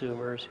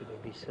consumers who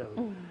can be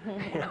so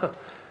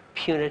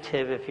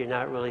punitive if you're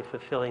not really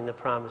fulfilling the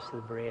promise of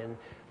the brand,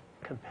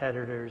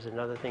 competitors and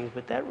other things.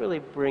 But that really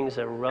brings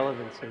a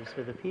relevancy.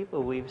 So the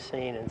people we've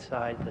seen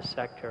inside the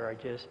sector are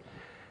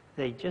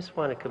they just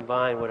want to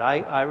combine what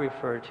I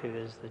refer to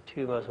as the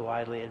two most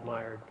widely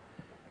admired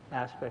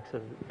aspects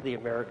of the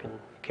American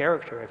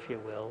character, if you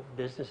will: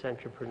 business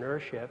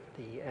entrepreneurship,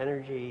 the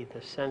energy,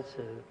 the sense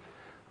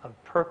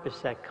of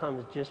purpose that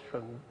comes just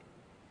from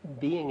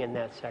being in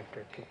that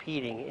sector,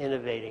 competing,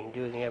 innovating,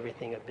 doing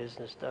everything a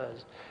business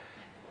does,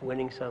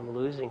 winning some,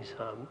 losing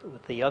some,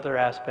 with the other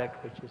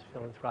aspect, which is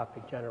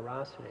philanthropic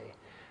generosity.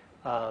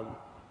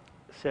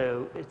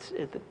 So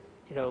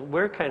you know,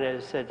 we're kind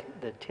of said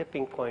the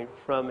tipping point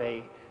from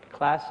a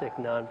classic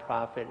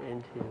nonprofit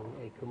into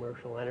a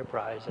commercial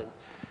enterprise.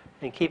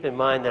 And keep in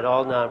mind that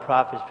all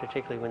nonprofits,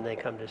 particularly when they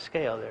come to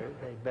scale, they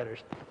better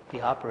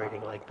be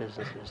operating like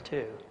businesses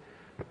too.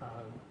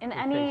 And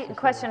any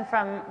question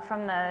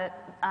from the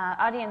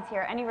audience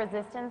here, any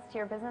resistance to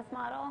your business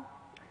model?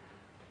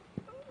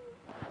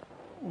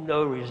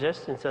 No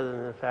resistance other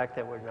than the fact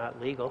that we're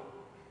not legal.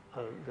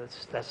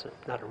 That's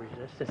not a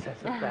resistance,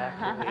 that's a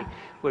fact.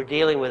 We're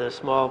dealing with a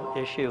small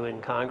issue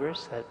in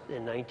Congress that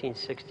in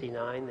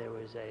 1969 there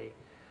was a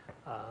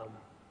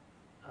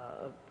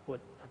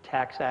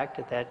tax act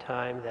at that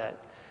time that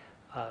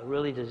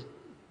really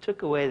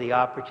took away the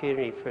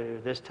opportunity for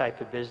this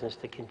type of business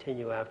to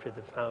continue after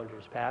the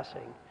founder's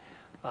passing.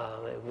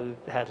 We've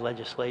had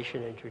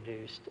legislation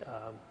introduced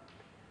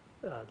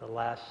the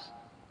last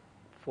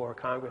 4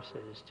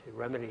 Congresses to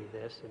remedy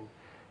this, and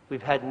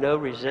we've had no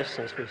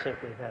resistance. We've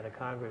simply had a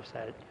Congress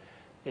that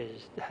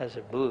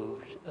hasn't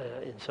moved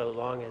in so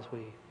long, as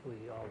we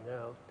all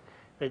know.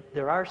 But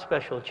there are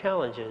special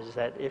challenges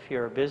that if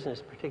you're a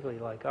business, particularly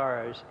like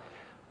ours,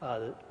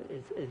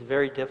 it's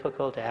very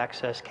difficult to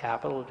access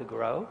capital to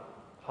grow.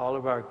 All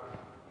of our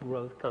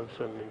growth comes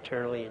from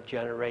internally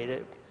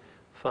generated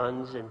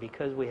funds, and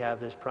because we have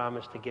this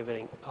promise to give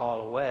it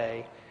all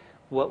away,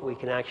 what we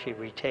can actually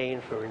retain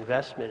for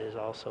investment is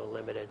also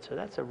limited. So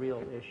that's a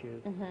real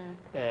issue.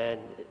 Mm-hmm. And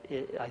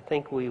I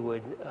think we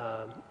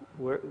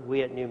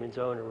at Newman's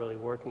Own are really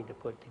working to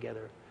put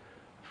together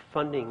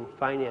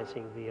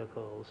financing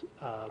vehicles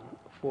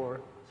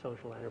for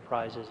social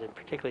enterprises, and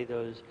particularly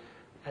those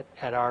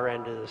at our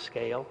end of the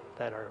scale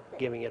that are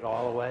giving it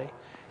all away.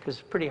 Because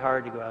it's pretty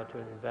hard to go out to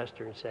an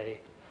investor and say,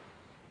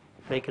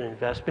 make an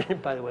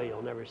investment. By the way,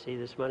 you'll never see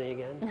this money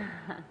again,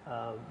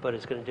 but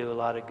it's going to do a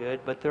lot of good.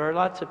 But there are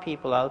lots of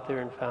people out there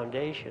in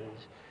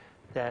foundations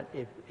that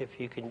if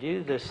you can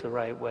do this the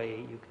right way,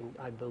 you can,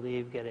 I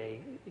believe,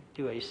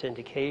 do a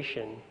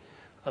syndication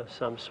of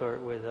some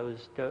sort where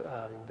those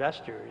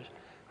investors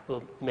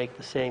will make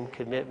the same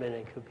commitment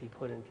and could be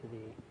put into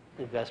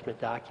the investment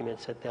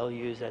documents that they'll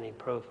use any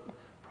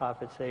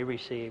profits they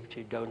receive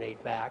to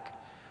donate back.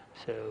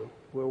 So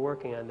we're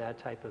working on that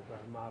type of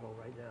model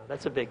right now.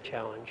 That's a big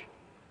challenge.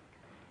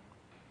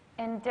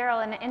 And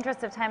Daryl, in the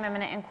interest of time, I'm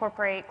going to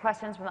incorporate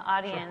questions from the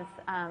audience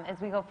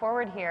as we go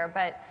forward here.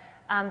 But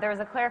there was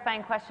a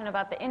clarifying question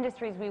about the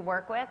industries we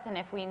work with and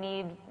if we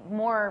need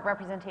more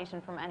representation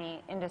from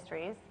any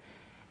industries.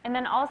 And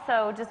then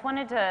also just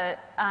wanted to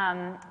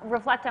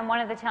reflect on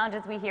one of the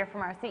challenges we hear from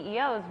our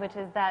CEOs, which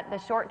is that the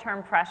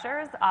short-term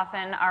pressures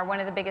often are one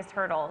of the biggest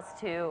hurdles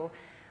to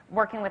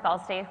working with all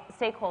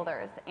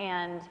stakeholders.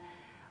 And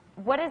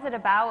what is it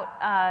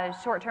about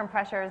short-term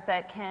pressures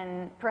that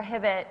can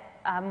prohibit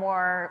a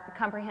more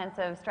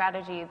comprehensive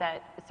strategy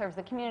that serves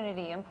the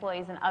community,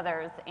 employees, and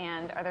others?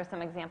 And are there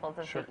some examples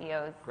of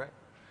CEOs? Great.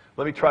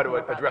 Let me try to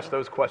address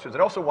those questions. I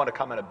also want to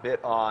comment a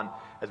bit on,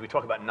 as we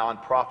talk about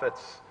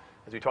nonprofits,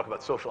 as we talk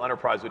about social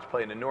enterprise, which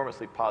play an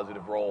enormously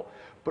positive role,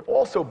 but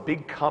also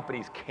big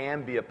companies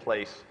can be a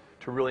place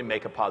to really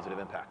make a positive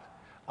impact.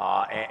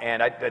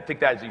 And I think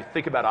that as you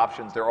think about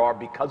options, there are,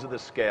 because of the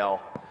scale,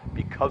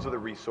 because of the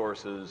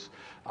resources.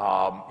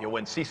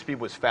 When CECP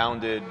was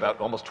founded about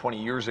almost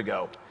 20 years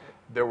ago,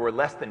 there were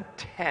less than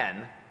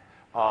 10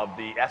 of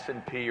the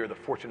S&P or the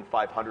Fortune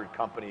 500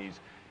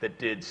 companies that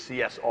did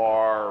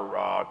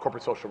CSR,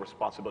 corporate social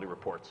responsibility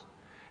reports.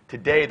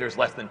 Today, there's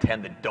less than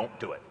 10 that don't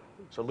do it.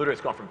 So literally,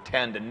 it's gone from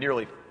 10 to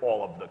nearly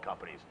all of the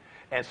companies.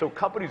 And so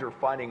companies are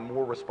finding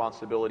more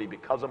responsibility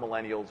because of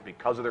millennials,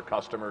 because of their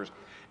customers,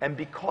 and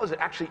because it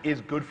actually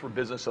is good for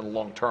business in the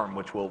long term,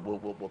 which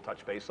we'll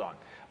touch base on.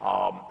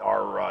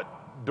 Our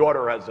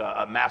daughter has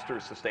a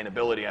master's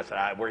sustainability. I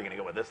said, where are you going to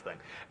go with this thing?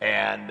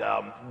 And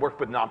worked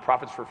with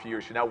nonprofits for a few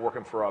years. She's now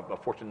working for a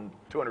Fortune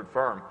 200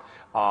 firm.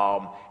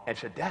 And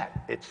she said,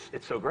 Dad,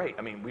 it's so great.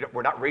 I mean,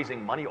 we're not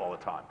raising money all the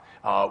time.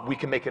 We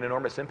can make an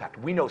enormous impact.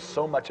 We know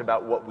so much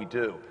about what we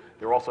do.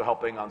 They're also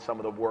helping on some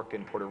of the work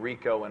in Puerto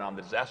Rico and on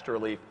the disaster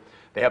relief.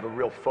 They have a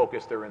real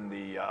focus there in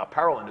the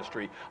apparel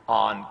industry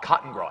on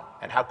cotton growing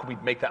and how can we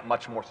make that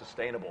much more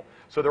sustainable.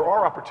 So there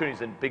are opportunities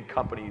in big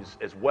companies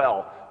as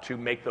well to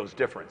make those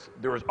difference.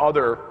 There is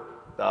other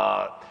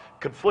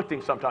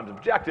conflicting sometimes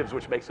objectives,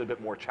 which makes it a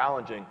bit more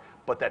challenging,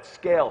 but that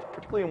scale,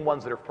 particularly in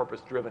ones that are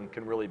purpose-driven,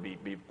 can really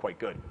be quite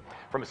good.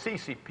 From a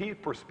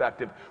CECP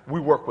perspective, we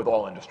work with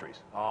all industries.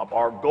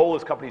 Our goal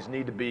is companies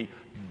need to be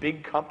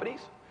big companies,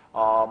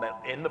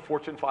 in the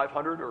Fortune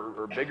 500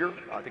 or bigger.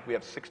 I think we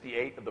have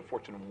 68 of the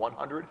Fortune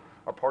 100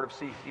 are part of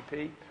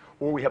CECP.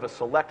 Or we have a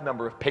select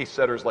number of pace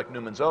setters like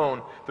Newman's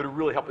Own that are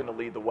really helping to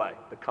lead the way,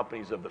 the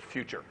companies of the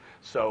future.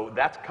 So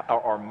that's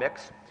our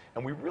mix.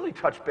 And we really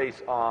touch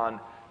base on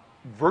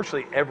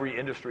virtually every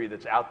industry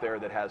that's out there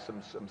that has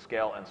some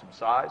scale and some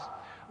size.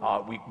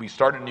 We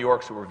started in New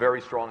York, so we're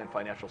very strong in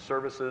financial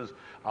services.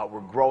 We're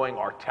growing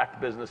our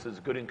tech businesses,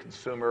 good in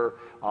consumer,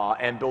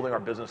 and building our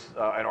business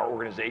and our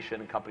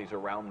organization and companies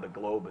around the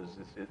globe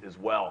as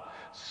well.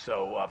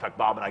 So, in fact,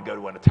 Bob and I go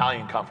to an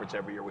Italian conference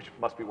every year, which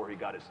must be where he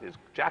got his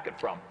jacket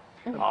from.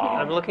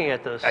 I'm looking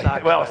at those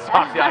socks. Well,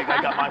 socks, yeah,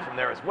 I got mine from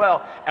there as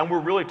well. And we're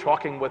really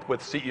talking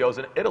with CEOs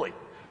in Italy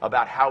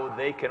about how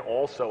they can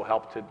also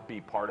help to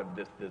be part of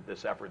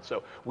this effort.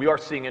 So we are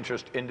seeing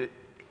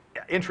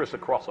interest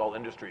across all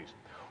industries.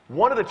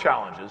 One of the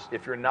challenges,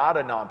 if you're not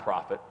a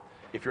nonprofit,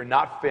 if you're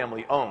not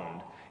family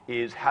owned,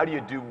 is how do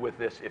you do with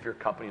this if your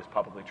company is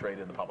publicly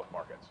traded in the public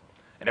markets?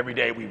 And every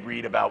day we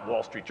read about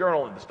Wall Street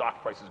Journal and the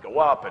stock prices go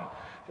up, and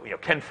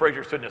Ken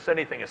Frazier shouldn't have said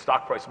anything, his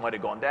stock price might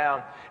have gone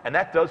down. And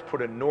that does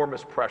put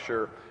enormous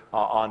pressure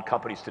on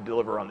companies to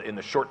deliver in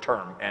the short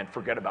term and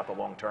forget about the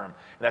long term.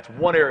 And that's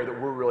one area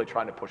that we're really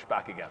trying to push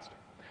back against.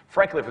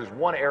 Frankly, if there's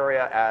one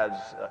area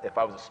if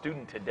I was a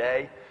student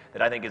today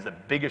that I think is the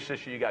biggest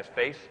issue you guys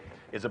face,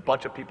 is a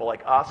bunch of people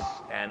like us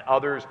and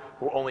others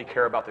who only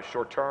care about the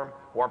short term,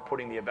 who aren't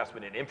putting the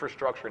investment in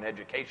infrastructure and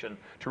education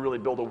to really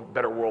build a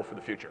better world for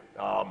the future.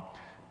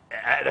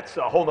 That's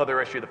a whole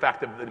other issue. The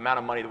fact that the amount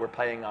of money that we're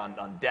paying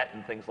on debt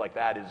and things like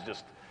that is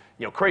just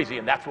crazy,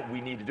 and that's what we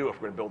need to do if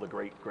we're going to build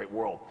a great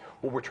world.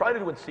 What we're trying to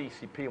do in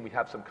CECP, and we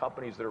have some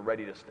companies that are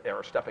ready to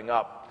are stepping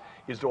up,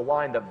 is to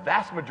align the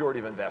vast majority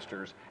of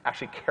investors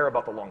actually care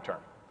about the long term.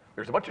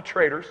 There's a bunch of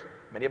traders,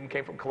 many of them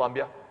came from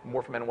Columbia,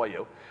 more from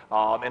NYU,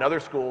 and other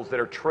schools that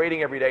are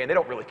trading every day, and they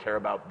don't really care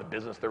about the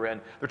business they're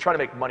in. They're trying to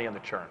make money on the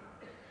churn.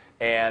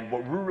 And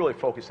what we're really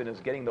focusing on is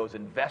getting those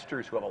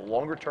investors who have a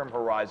longer term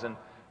horizon,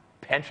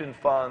 pension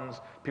funds,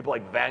 people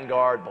like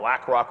Vanguard,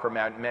 BlackRock who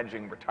are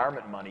managing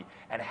retirement money,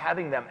 and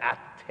having them at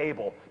the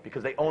table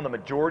because they own the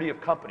majority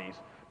of companies,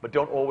 but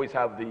don't always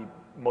have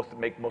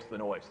make most of the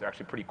noise. They're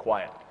actually pretty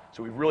quiet.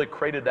 So we've really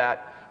created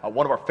that.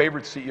 One of our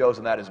favorite CEOs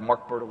in that is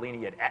Mark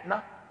Bertolini at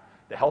Aetna,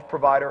 the health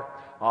provider,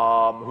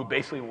 who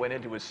basically went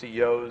into his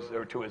CEOs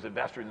or to his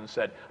investors and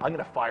said, I'm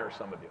going to fire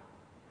some of you.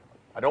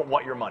 I don't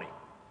want your money.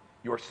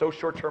 You are so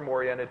short-term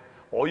oriented.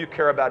 All you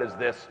care about is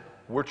this.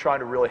 We're trying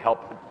to really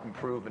help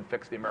improve and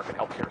fix the American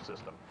healthcare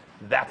system.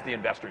 That's the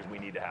investors we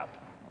need to have.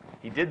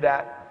 He did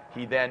that.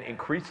 He then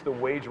increased the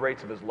wage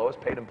rates of his lowest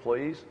paid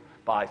employees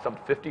by some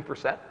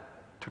 50%,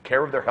 took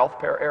care of their health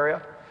care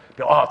area.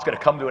 It's going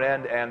to come to an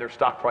end, and their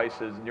stock price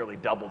has nearly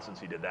doubled since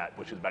he did that,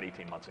 which is about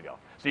 18 months ago.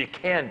 So you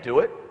can do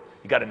it.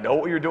 You got to know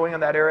what you're doing in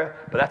that area,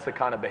 but that's the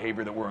kind of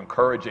behavior that we're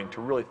encouraging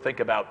to really think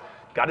about.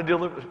 Got to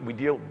deliver. We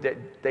deal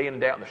day in and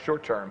day out in the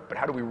short term, but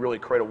how do we really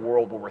create a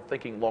world where we're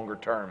thinking longer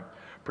term,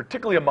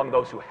 particularly among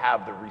those who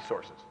have the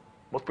resources?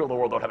 Most people in the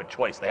world don't have a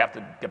choice. They have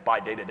to get by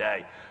day to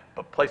day.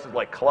 But places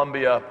like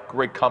Columbia,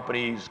 great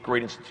companies,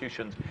 great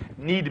institutions,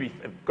 need to be,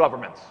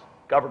 governments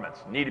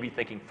need to be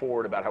thinking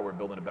forward about how we're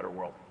building a better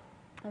world.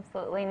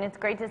 Absolutely, and it's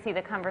great to see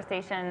the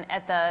conversation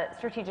at the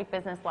strategic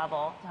business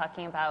level,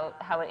 talking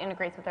about how it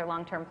integrates with their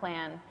long-term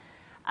plan.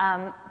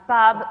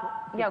 Bob,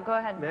 yeah, go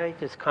ahead. May I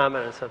just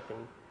comment on something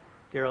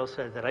Daryl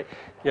said? That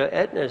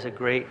Aetna is a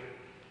great,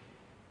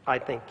 I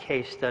think,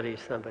 case study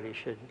somebody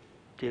should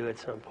do at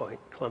some point,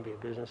 Columbia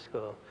Business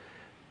School.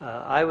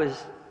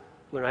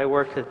 When I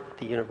worked at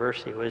the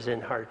university, it was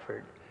in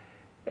Hartford,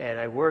 and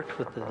I worked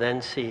with the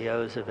then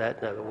CEOs of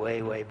Aetna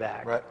way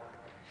back. Right.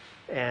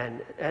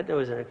 And Aetna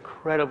was an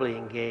incredibly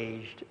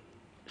engaged,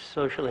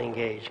 socially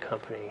engaged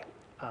company,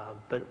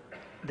 but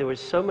there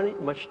was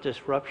much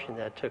disruption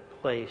that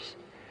took place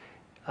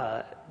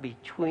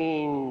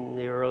between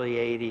the early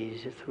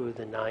 80s through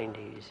the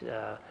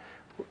 90s.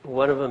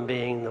 One of them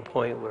being the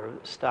point where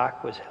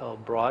stock was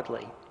held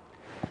broadly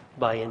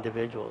by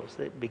individuals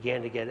that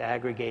began to get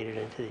aggregated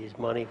into these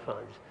money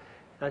funds.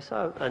 And I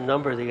saw a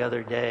number the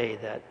other day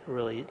that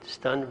really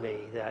stunned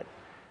me, that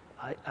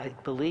I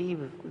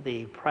believe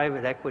the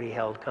private equity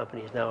held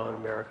companies now in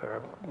America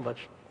are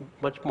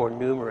much more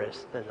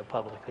numerous than the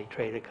publicly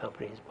traded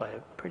companies by a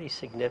pretty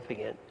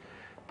significant.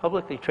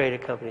 Publicly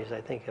traded companies,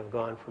 I think, have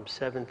gone from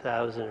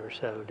 7,000 or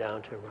so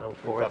down to around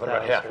 4,000.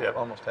 About half, yeah,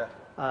 almost half.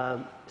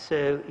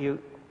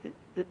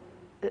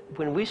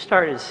 When we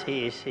started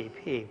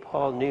CECP,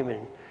 Paul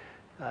Newman,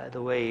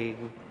 the way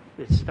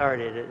it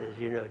started, as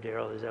you know,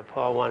 Daryl, is that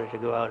Paul wanted to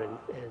go out and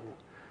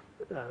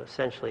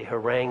essentially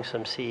harangue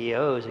some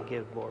CEOs and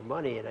give more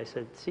money. And I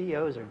said,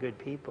 CEOs are good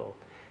people.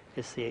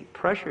 It's the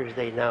pressures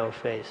they now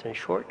face, and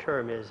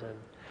short-termism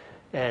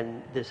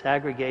and this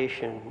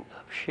aggregation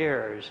of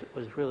shares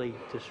was really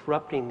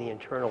disrupting the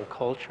internal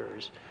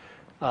cultures.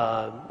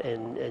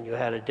 And you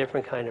had a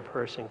different kind of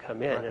person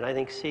come in. Right. And I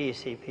think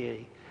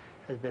CECP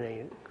has been an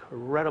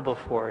incredible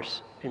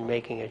force in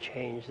making a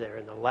change there.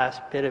 And the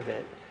last bit of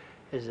it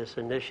is this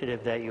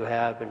initiative that you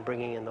have in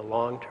bringing in the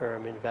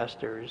long-term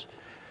investors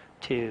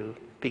to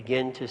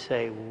begin to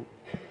say,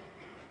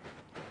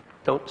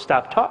 don't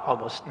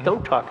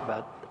talk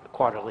about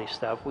quarterly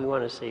stuff. We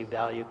want to see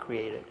value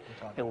created.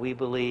 And we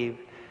believe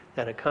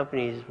that a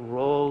company's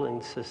role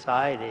in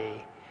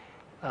society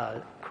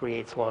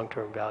creates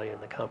long-term value in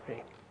the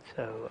company.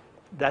 So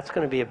that's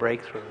going to be a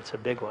breakthrough. It's a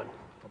big one.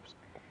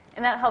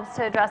 And that helps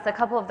to address a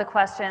couple of the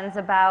questions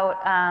about,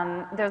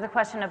 there's a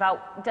question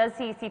about, does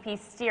CECP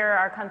steer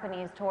our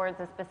companies towards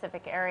a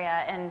specific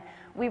area? And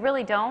we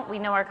really don't. We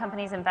know our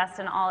companies invest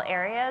in all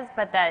areas,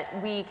 but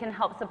that we can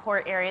help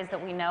support areas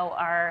that we know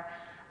are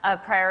a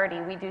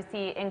priority. We do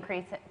see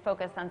increased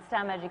focus on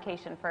STEM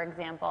education, for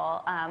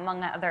example,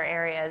 among other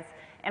areas.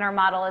 And our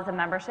model is a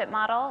membership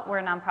model. We're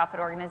a nonprofit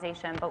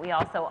organization, but we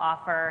also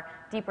offer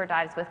deeper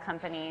dives with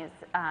companies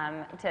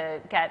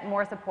to get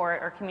more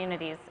support or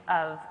communities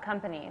of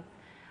companies.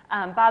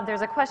 Bob,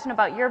 there's a question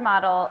about your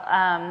model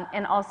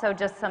and also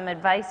just some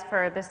advice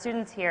for the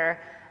students here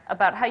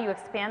about how you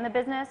expand the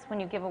business when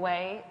you give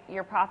away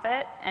your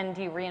profit and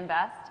do you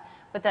reinvest.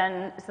 But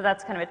then, so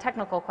that's kind of a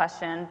technical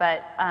question,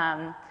 but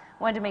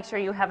wanted to make sure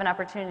you have an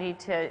opportunity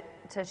to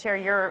share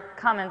your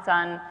comments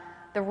on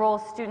the role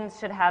students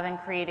should have in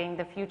creating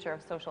the future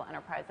of social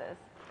enterprises.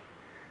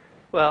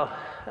 Well,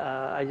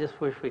 I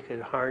just wish we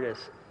could harness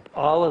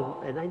all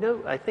of, and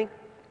I think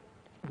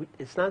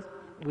it's not,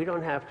 we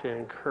don't have to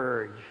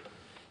encourage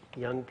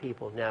young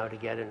people now to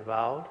get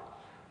involved.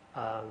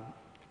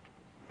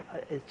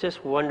 It's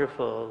just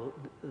wonderful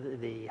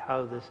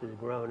how this has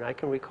grown. I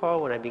can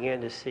recall when I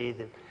began to see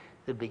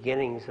the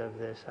beginnings of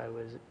this. I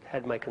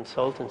had my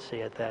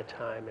consultancy at that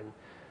time, and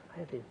I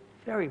had these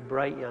very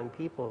bright young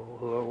people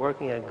who were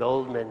working at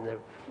Goldman that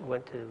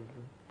went to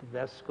the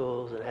best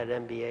schools and had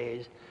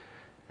MBAs,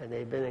 and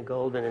they'd been at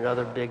Goldman and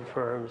other big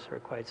firms for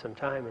quite some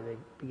time, and they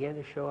began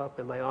to show up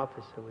in my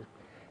office and was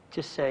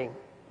just saying,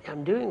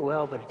 I'm doing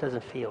well, but it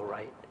doesn't feel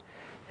right.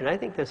 And I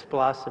think this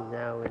blossomed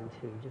now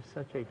into just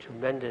such a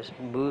tremendous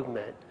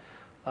movement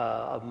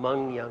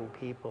among young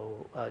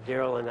people.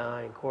 Daryl and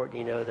I and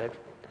Courtney know that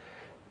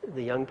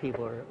the young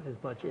people are as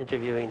much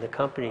interviewing the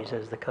companies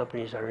as the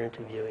companies are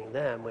interviewing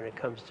them when it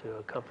comes to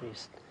a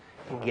company's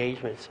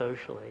engagement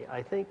socially.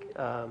 I think,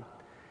 how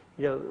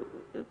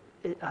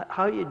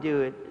you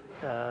do it,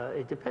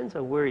 it depends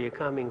on where you're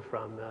coming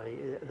from.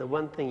 The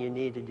one thing you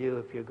need to do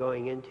if you're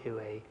going into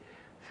a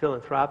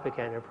philanthropic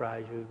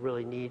enterprise, you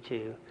really need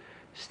to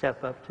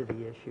step up to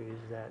the issues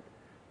that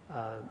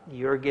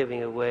you're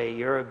giving away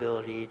your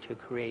ability to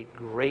create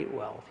great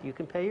wealth. You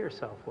can pay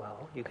yourself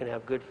well. You can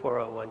have good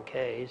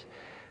 401ks.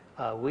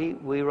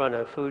 We run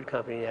a food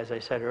company, as I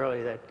said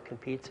earlier, that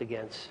competes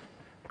against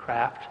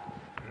Kraft,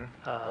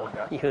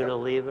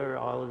 Unilever,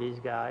 all of these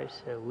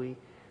guys. So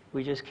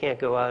we just can't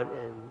go out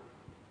and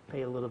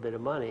pay a little bit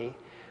of money,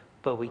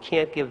 but we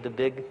can't give the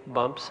big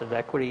bumps of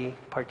equity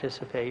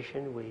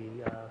participation.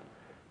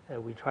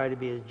 We try to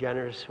be as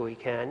generous as we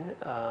can.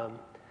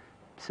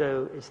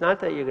 So it's not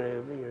that you're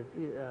going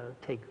to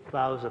take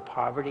vows of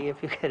poverty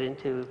if you get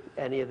into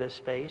any of this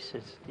space.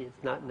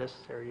 It's not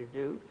necessary to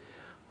do.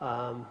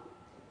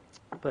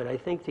 But I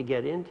think to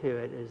get into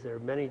it, there are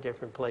many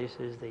different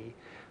places.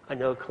 I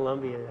know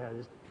Columbia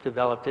has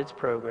developed its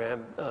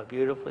program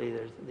beautifully.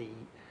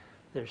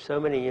 There's so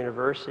many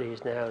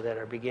universities now that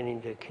are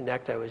beginning to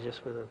connect. I was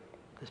just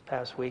this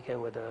past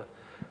weekend with a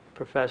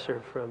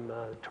professor from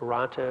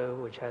Toronto,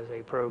 which has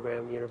a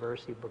program,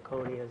 University of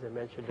Bocconi, as I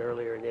mentioned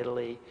earlier, in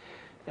Italy.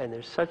 And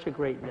there's such a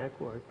great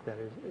network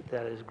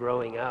that is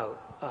growing out.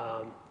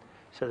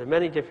 So there are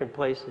many different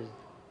places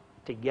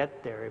to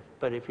get there.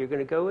 But if you're going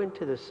to go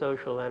into the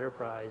social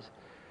enterprise,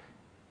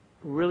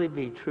 really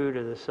be true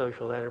to the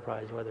social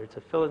enterprise, whether it's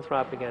a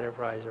philanthropic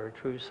enterprise or a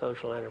true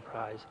social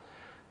enterprise.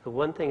 The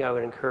one thing I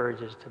would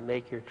encourage is to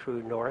make your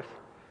true north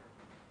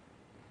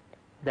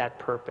that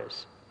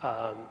purpose.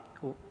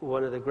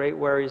 One of the great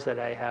worries that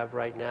I have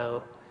right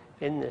now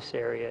in this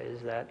area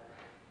is that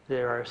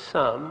there are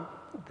some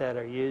that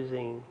are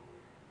using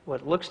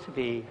what looks to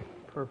be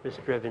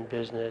purpose-driven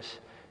business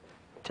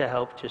to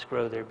help just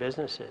grow their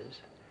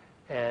businesses.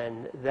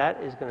 And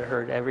that is going to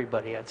hurt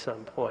everybody at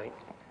some point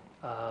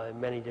in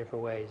many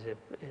different ways, and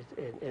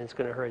it's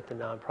going to hurt the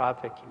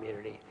nonprofit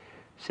community.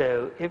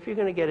 So if you're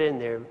going to get in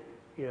there,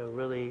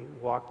 really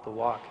walk the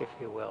walk, if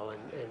you will,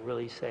 and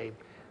really say,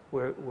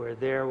 we're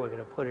there, we're going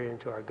to put it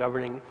into our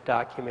governing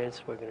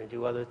documents, we're going to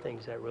do other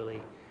things that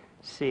really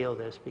seal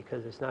this,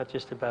 because it's not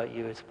just about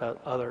you, it's about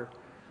other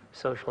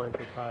social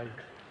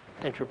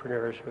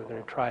entrepreneurs who are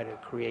going to try to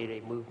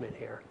create a movement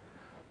here.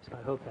 So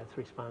I hope that's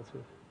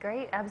responsive.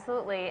 Great,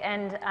 absolutely.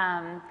 And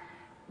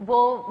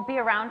we'll be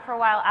around for a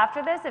while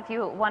after this if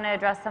you want to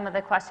address some of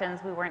the questions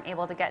we weren't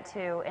able to get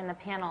to in the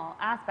panel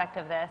aspect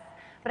of this.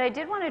 But I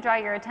did want to draw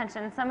your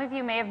attention. Some of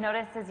you may have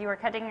noticed as you were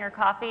cutting your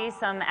coffee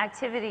some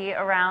activity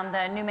around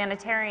the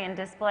humanitarian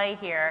display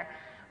here,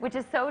 which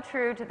is so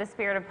true to the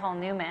spirit of Paul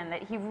Newman,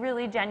 that he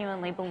really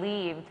genuinely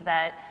believed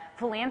that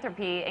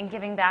philanthropy and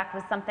giving back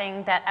was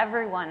something that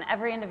everyone,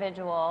 every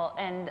individual,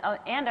 and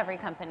every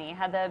company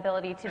had the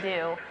ability to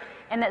do,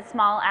 and that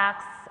small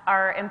acts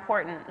are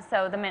important.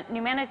 So the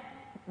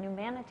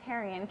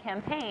humanitarian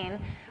campaign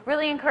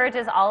really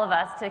encourages all of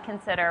us to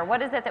consider,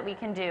 what is it that we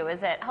can do?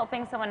 Is it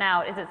helping someone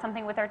out? Is it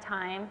something with our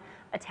time,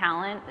 a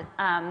talent,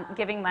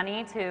 giving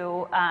money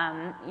to,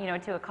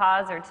 to a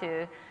cause or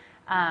to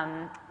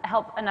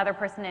help another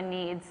person in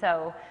need.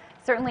 So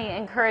certainly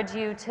encourage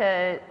you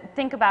to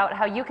think about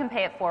how you can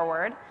pay it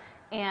forward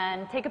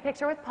and take a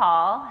picture with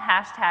Paul,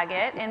 hashtag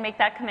it, and make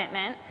that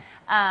commitment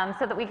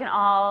so that we can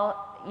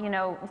all,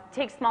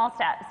 take small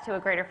steps to a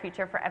greater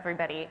future for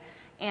everybody.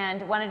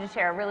 And wanted to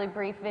share a really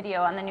brief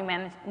video on the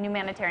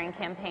humanitarian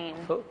campaign.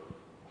 Cool.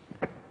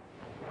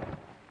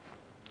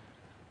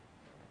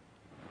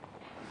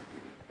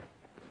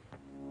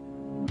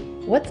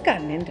 What's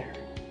gotten into her?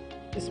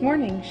 This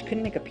morning, she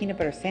couldn't make a peanut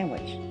butter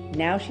sandwich.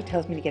 Now she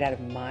tells me to get out of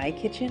my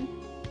kitchen?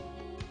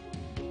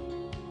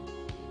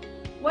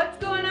 What's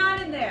going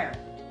on in there?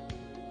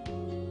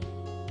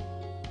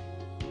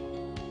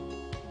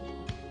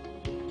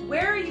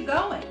 Where are you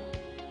going?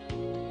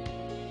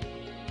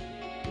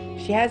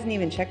 She hasn't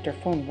even checked her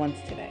phone once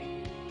today.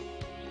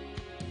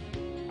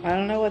 I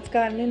don't know what's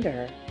gotten into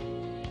her,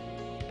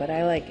 but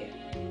I like it.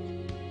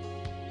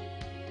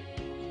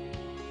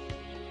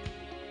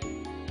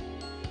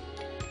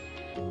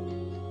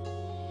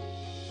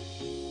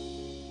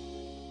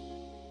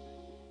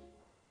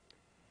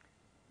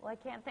 Well, I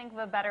can't think of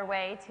a better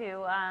way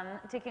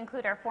to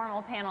conclude our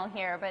formal panel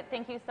here, but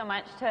thank you so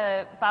much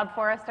to Bob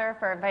Forrester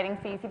for inviting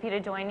CECP to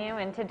join you,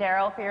 and to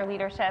Daryl for your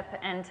leadership,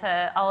 and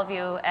to all of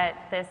you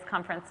at this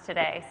conference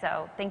today.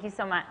 So thank you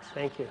so much.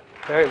 Thank you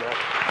very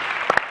much.